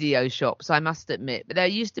video shops, I must admit. But there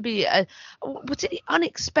used to be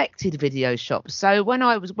unexpected video shops. So where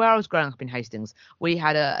I was growing up in Hastings, we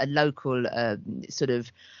had a local sort of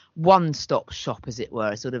one-stop shop, as it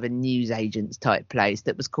were, sort of a newsagent's type place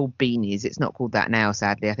that was called Beanie's. It's not called that now,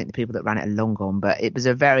 sadly. I think the people that ran it are long gone, but it was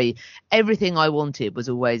everything I wanted was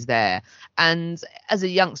always there. And as a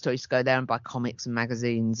youngster, I used to go there and buy comics and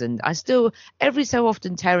magazines, and I still, every so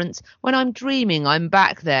often, Terence, when I'm dreaming, I'm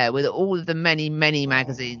back there with all of the many, many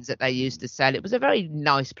magazines that they used to sell. It was a very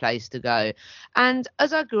nice place to go. And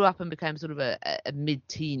as I grew up and became sort of a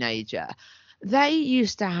mid-teenager, they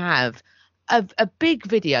used to have a big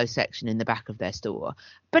video section in the back of their store,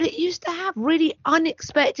 but it used to have really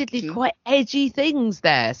unexpectedly quite edgy things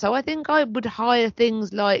there. So I think I would hire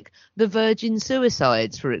things like the Virgin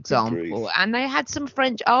Suicides, for example, and they had some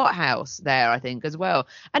French art house there, I think, as well.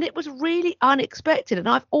 And it was really unexpected. And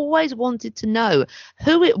I've always wanted to know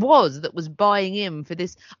who it was that was buying in for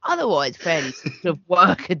this otherwise fairly sort of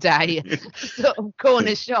work-a-day sort of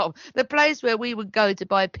corner shop, the place where we would go to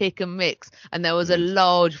buy pick and mix, and there was a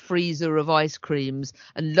large freezer of ice creams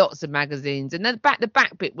and lots of magazines, and then the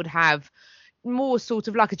back bit would have more sort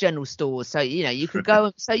of like a general store, so you could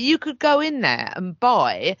go in there and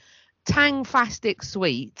buy Tangfastic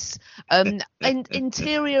sweets, and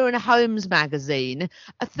Interior and Homes magazine,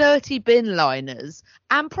 30 bin liners,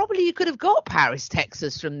 and probably you could have got Paris,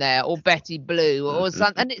 Texas from there, or Betty Blue or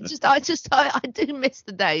something. And I do miss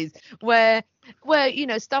the days where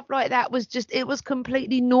stuff like that was it was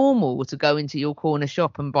completely normal to go into your corner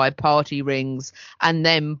shop and buy party rings and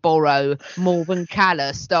then borrow Morven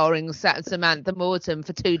Caller starring Samantha Morton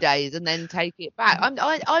for 2 days and then take it back.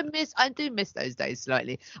 I do miss those days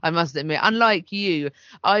slightly, I must admit. Unlike you,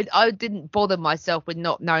 I didn't bother myself with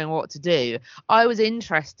not knowing what to do. I was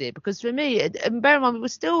interested because for me, and bear in mind,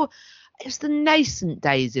 it's the nascent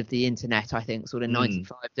days of the internet, I think, sort of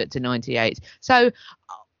 95 to 98. So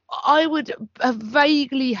I would have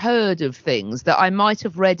vaguely heard of things that I might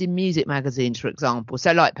have read in music magazines, for example,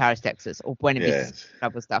 so like Paris, Texas, or Buena Vista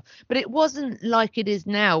Club stuff. But it wasn't like it is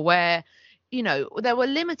now, where there were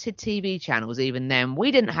limited TV channels even then.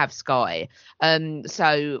 We didn't have Sky,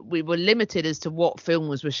 so we were limited as to what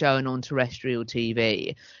films were shown on terrestrial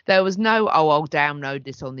TV. There was no, I'll download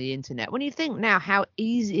this on the internet. When you think now how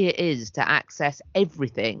easy it is to access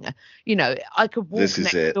everything, I could walk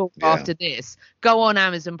next door after this, go on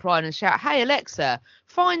Amazon Prime and shout, "Hey Alexa,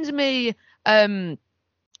 find me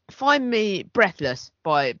Breathless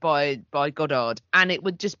by Godard," and it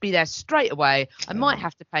would just be there straight away. I might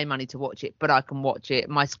have to pay money to watch it, but I can watch it.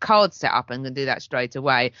 My card's set up and can do that straight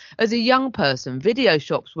away. As a young person, video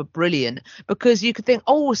shops were brilliant because you could think,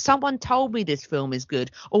 oh, someone told me this film is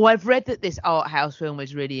good, or I've read that this art house film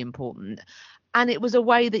is really important. And it was a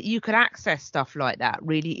way that you could access stuff like that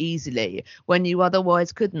really easily when you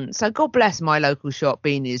otherwise couldn't. So God bless my local shop,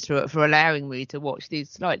 Beanies, for allowing me to watch these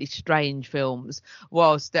slightly strange films.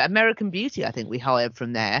 Whilst the American Beauty, I think we hired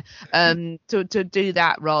from there to do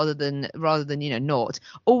that rather than not.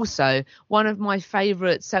 Also, one of my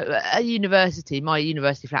favourites. So at my university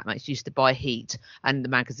flatmates used to buy Heat and the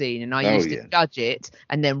magazine, and I used to judge it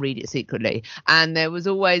and then read it secretly. And there was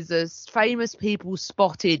always this famous people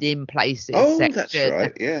spotted in places. Section. That's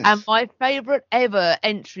right, yes. And my favourite ever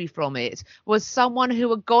entry from it was someone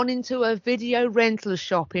who had gone into a video rental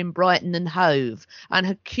shop in Brighton and Hove and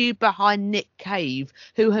had queued behind Nick Cave,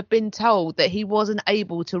 who had been told that he wasn't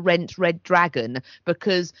able to rent Red Dragon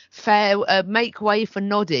because Make Way for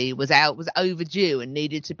Noddy was overdue and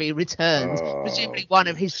needed to be returned. Presumably one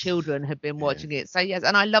of his children had been watching it. So yes,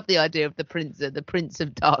 and I love the idea of the Prince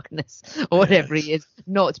of Darkness, or whatever he is,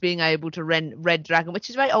 not being able to rent Red Dragon,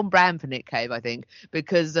 which is very on brand for Nick Cave, I think,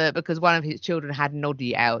 because one of his children had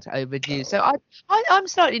Noddy out overdue. So I'm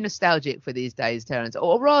slightly nostalgic for these days, Terence,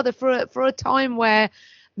 or rather for a time where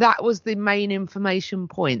that was the main information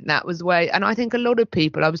point. That was where, and I think a lot of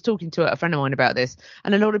people, I was talking to a friend of mine about this,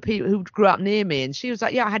 and a lot of people who grew up near me, and she was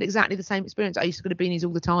like, yeah, I had exactly the same experience. I used to go to Beanies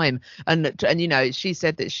all the time. And she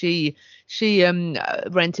said that she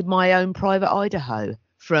rented My Own Private Idaho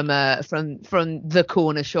from the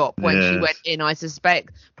corner shop when she went in, I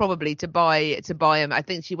suspect probably to buy them. I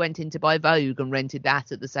think she went in to buy Vogue and rented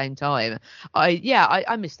that at the same time.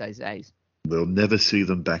 I miss those days. We'll never see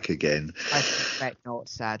them back again. I suspect not,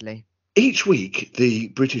 sadly. Each week, the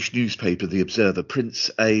British newspaper, The Observer,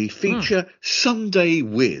 prints a feature Sunday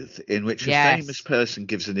with, in which a famous person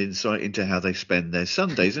gives an insight into how they spend their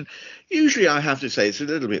Sundays. And usually, I have to say, it's a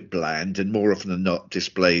little bit bland and more often than not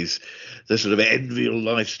displays the sort of enviable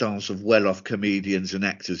lifestyles of well-off comedians and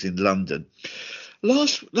actors in London.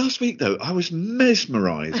 Last week, though, I was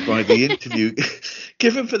mesmerised by the interview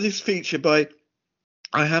given for this feature by,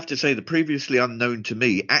 I have to say, the previously unknown to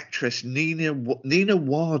me actress Nina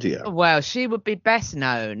Wadia. Well, she would be best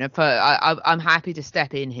known for. I'm happy to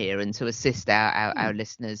step in here and to assist our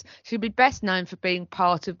listeners. She'd be best known for being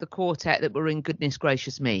part of the quartet that were in Goodness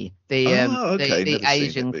Gracious Me, the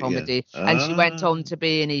Asian comedy, and she went on to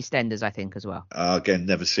be in EastEnders, I think, as well. Again,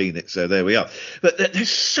 never seen it, so there we are. But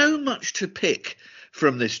there's so much to pick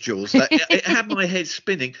from this, Jules. That it had my head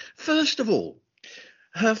spinning. First of all,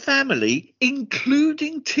 her family,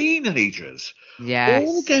 including teenagers,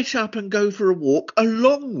 all get up and go for a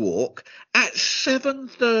long walk at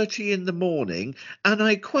 7:30 in the morning, and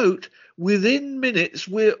I quote, within minutes,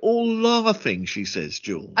 we're all laughing, she says,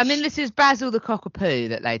 Jules. I mean, this is Basil the cockapoo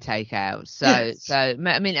that they take out. I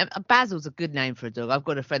mean, Basil's a good name for a dog. I've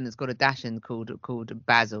got a friend that's got a Dachshund called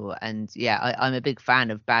Basil, and yeah, I'm a big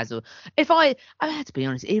fan of Basil. I had to be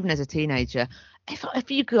honest, even as a teenager,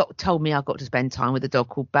 if you told me I got to spend time with a dog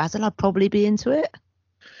called Basil, I'd probably be into it.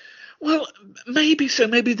 Well, maybe so.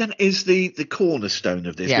 Maybe that is the cornerstone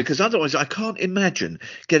of this, Yeah. because otherwise I can't imagine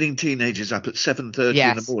getting teenagers up at 7:30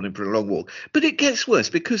 in the morning for a long walk. But it gets worse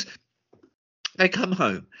because they come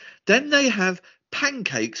home, then they have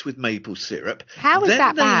pancakes with maple syrup. How is then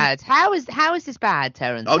that they bad? How is this bad,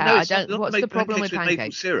 Terence? Oh no, it's not What's make the problem with maple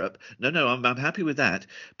pancakes? syrup. No, I'm happy with that.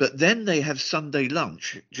 But then they have Sunday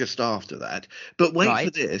lunch just after that. But wait for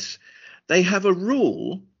Right. this. They have a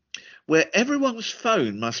rule where everyone's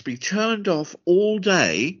phone must be turned off all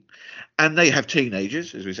day, and they have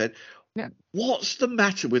teenagers, as we said. Yeah. What's the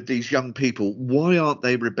matter with these young people? Why aren't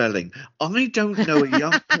they rebelling? I don't know a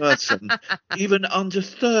young person, even under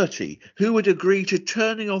 30, who would agree to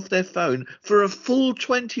turning off their phone for a full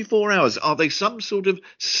 24 hours. Are they some sort of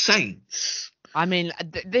saints? I mean,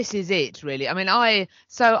 this is it, really. I mean, I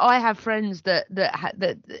have friends that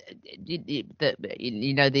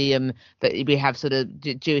we have sort of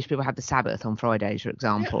Jewish people have the Sabbath on Fridays, for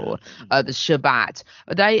example, the Shabbat.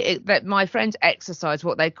 My friends exercise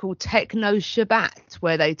what they call techno Shabbat,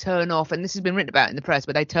 where they turn off, and this has been written about in the press,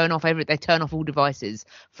 where they turn off all devices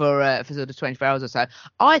for sort of 24 hours or so.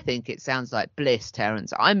 I think it sounds like bliss,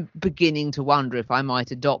 Terence. I'm beginning to wonder if I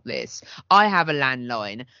might adopt this. I have a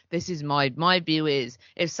landline. This is my view is,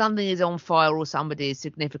 if something is on fire or somebody is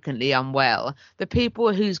significantly unwell, the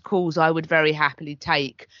people whose calls I would very happily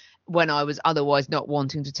take when I was otherwise not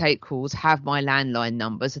wanting to take calls have my landline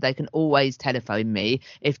number, so they can always telephone me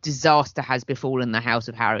if disaster has befallen the House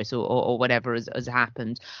of Harris or whatever has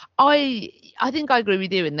happened. I think I agree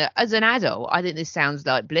with you in that as an adult, I think this sounds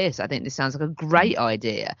like bliss. I think this sounds like a great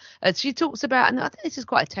idea. She talks about, and I think this is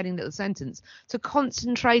quite a telling little sentence, to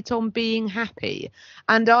concentrate on being happy.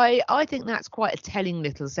 And I think that's quite a telling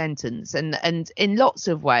little sentence, and in lots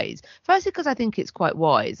of ways. Firstly, because I think it's quite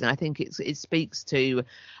wise, and I think it speaks to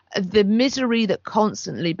the misery that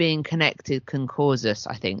constantly being connected can cause us.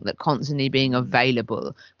 I think that constantly being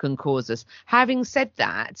available can cause us. Having said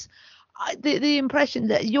that, the impression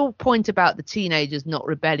that your point about the teenagers not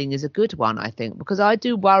rebelling is a good one, I think, because I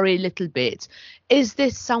do worry a little bit. Is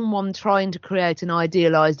this someone trying to create an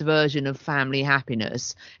idealized version of family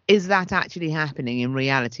happiness? Is that actually happening in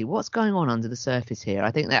reality? What's going on under the surface here?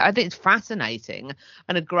 I think it's fascinating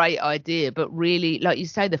and a great idea, but really, like you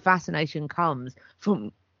say, the fascination comes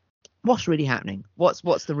from what's really happening. What's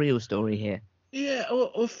the real story here? Yeah,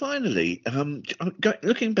 or finally,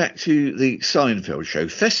 looking back to the Seinfeld show,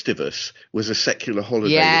 Festivus was a secular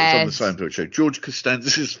holiday that was on the Seinfeld show. George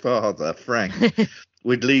Costanza's father, Frank,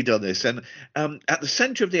 would lead on this. And at the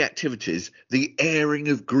centre of the activities, the airing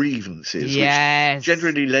of grievances, which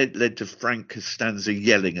generally led to Frank Costanza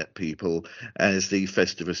yelling at people as the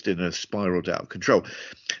Festivus dinner spiralled out of control.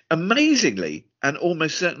 Amazingly, and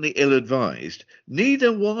almost certainly ill-advised, Nina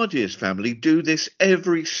Wadia's family do this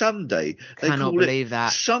every Sunday. They cannot believe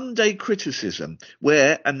that. Sunday criticism,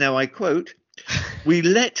 where, and now I quote, "We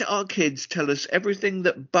let our kids tell us everything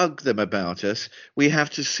that bug them about us. We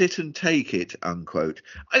have to sit and take it," unquote.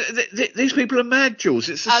 These people are mad, Jules.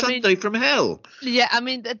 It's a Sunday from hell. Yeah, I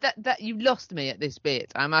mean, that you lost me at this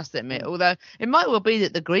bit, I must admit. Although it might well be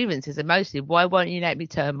that the grievances are mostly, why won't you let me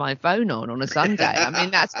turn my phone on a Sunday? I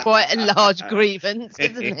mean, that's quite a large grievance,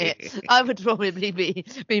 isn't it? I would probably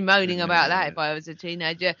be moaning about that if I was a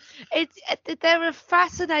teenager. There are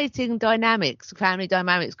fascinating family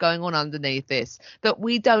dynamics going on underneath this that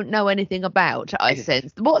we don't know anything about, I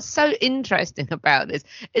sense. What's so interesting about this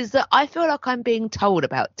is that I feel like I'm being told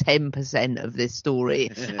about 10% of this story,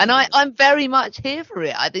 and I'm very much here for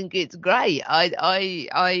it. I think it's great.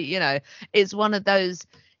 It's one of those.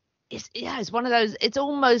 It's one of those. It's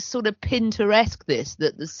almost sort of Pinterest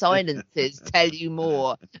that the silences tell you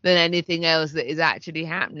more than anything else that is actually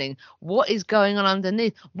happening. What is going on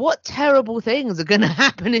underneath? What terrible things are going to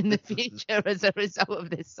happen in the future as a result of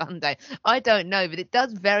this Sunday? I don't know, but it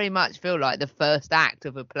does very much feel like the first act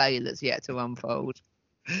of a play that's yet to unfold.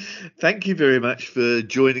 Thank you very much for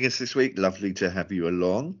joining us this week. Lovely to have you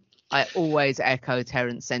along. I always echo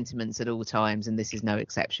Terence sentiments at all times, and this is no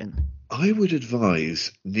exception. I would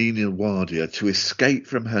advise Nina Wadia to escape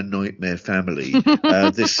from her nightmare family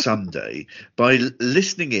this Sunday by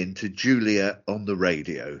listening in to Juliet on the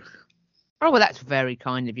radio. Oh, well, that's very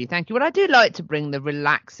kind of you. Thank you. Well, I do like to bring the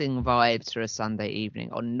relaxing vibes for a Sunday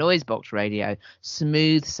evening on Noisebox Radio,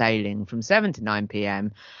 smooth sailing from 7 to 9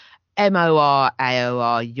 p.m. MOR,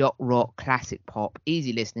 AOR, yacht rock, classic pop,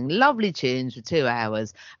 easy listening, lovely tunes for 2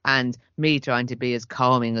 hours, and me trying to be as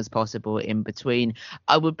calming as possible in between.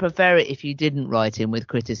 I would prefer it if you didn't write in with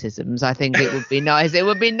criticisms. I think it would be nice. It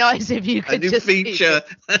would be nice if you could just feature.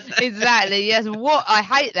 Exactly. Yes. What? I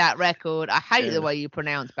hate that record. I hate the way you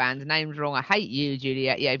pronounce band names wrong. I hate you,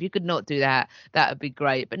 Juliet. Yeah. If you could not do that, that would be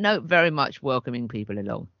great. But no, very much welcoming people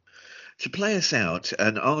along. To play us out,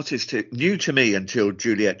 an artist new to me until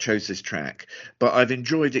Juliet chose this track, but I've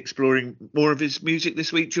enjoyed exploring more of his music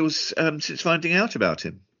this week, Jules, since finding out about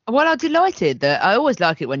him. Well, I'm delighted that I always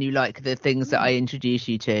like it when you like the things that I introduce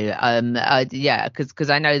you to. Yeah, because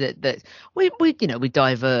I know that we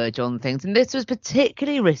diverge on things, and this was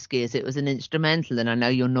particularly risky as it was an instrumental, and I know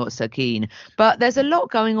you're not so keen. But there's a lot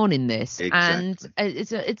going on in this, exactly. And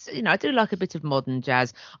it's I do like a bit of modern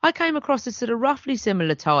jazz. I came across this at a roughly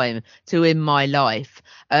similar time to In My Life,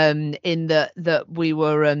 in that we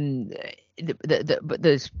were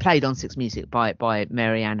that's played on Six Music by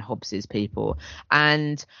Mary Ann Hobbs's people,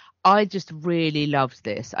 and I just really loved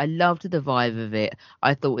this. I loved the vibe of it.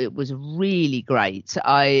 I thought it was really great.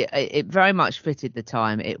 It very much fitted the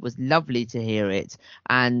time. It was lovely to hear it,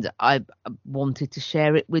 and I wanted to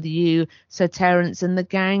share it with you, Sir Terence and the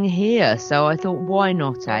gang here. So I thought, why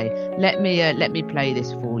not? Let me play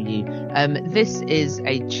this for you. This is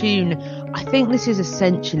a tune. I think this is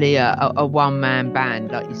essentially a one-man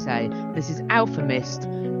band, like you say. This is Alpha Mist,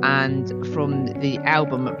 and from the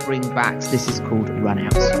album Bringbacks, this is called Run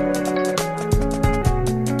Out.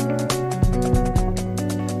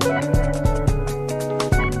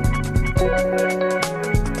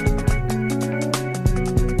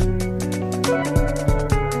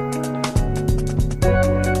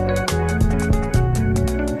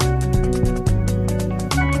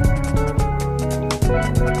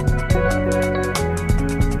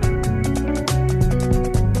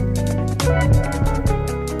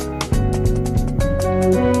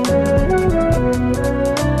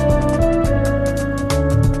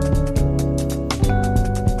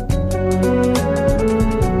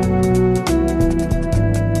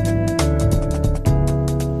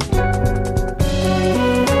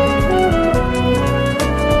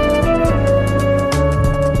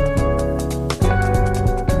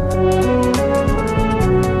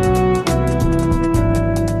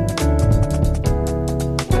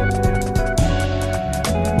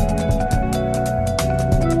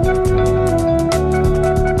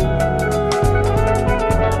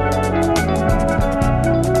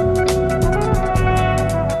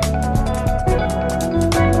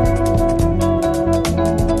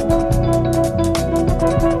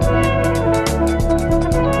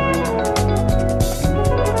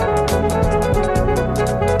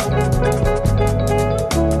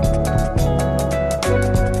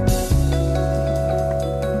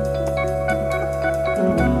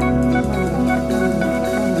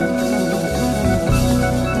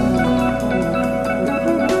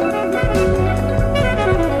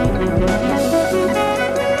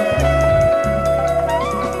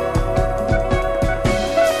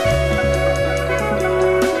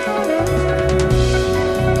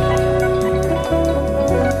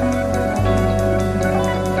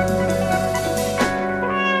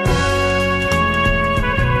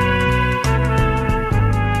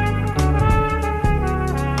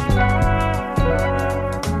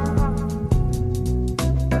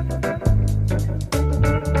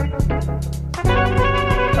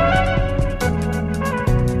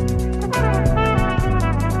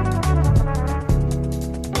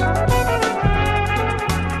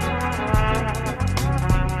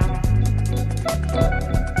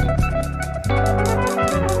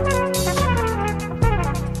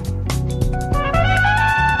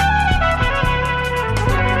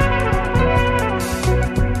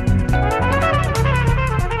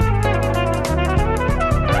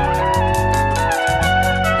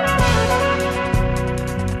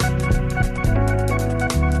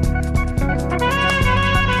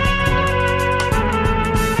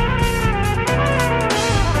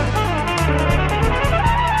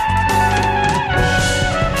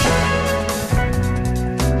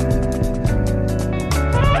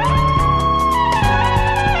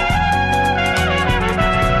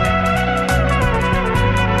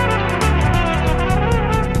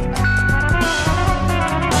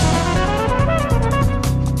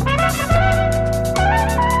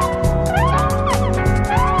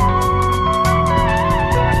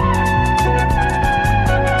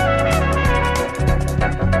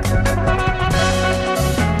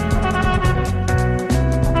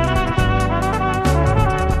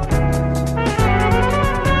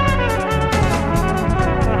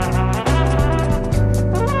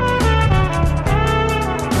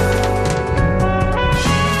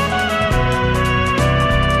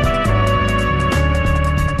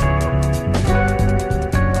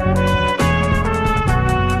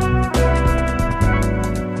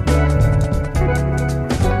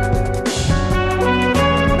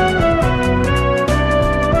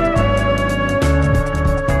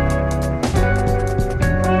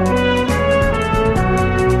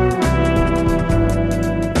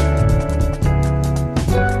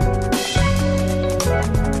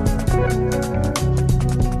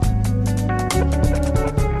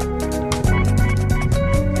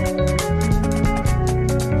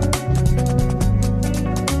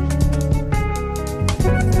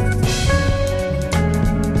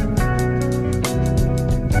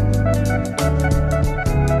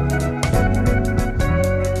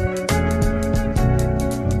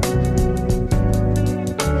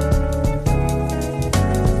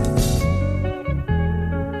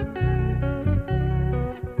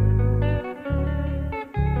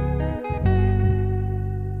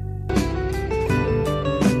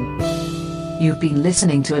 You've been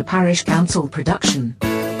listening to a Parish Counsel production. The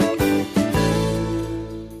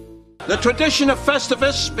tradition of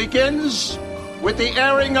Festivus begins with the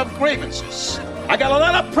airing of grievances. I got a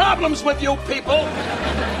lot of problems with you people.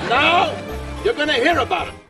 Now, you're going to hear about it.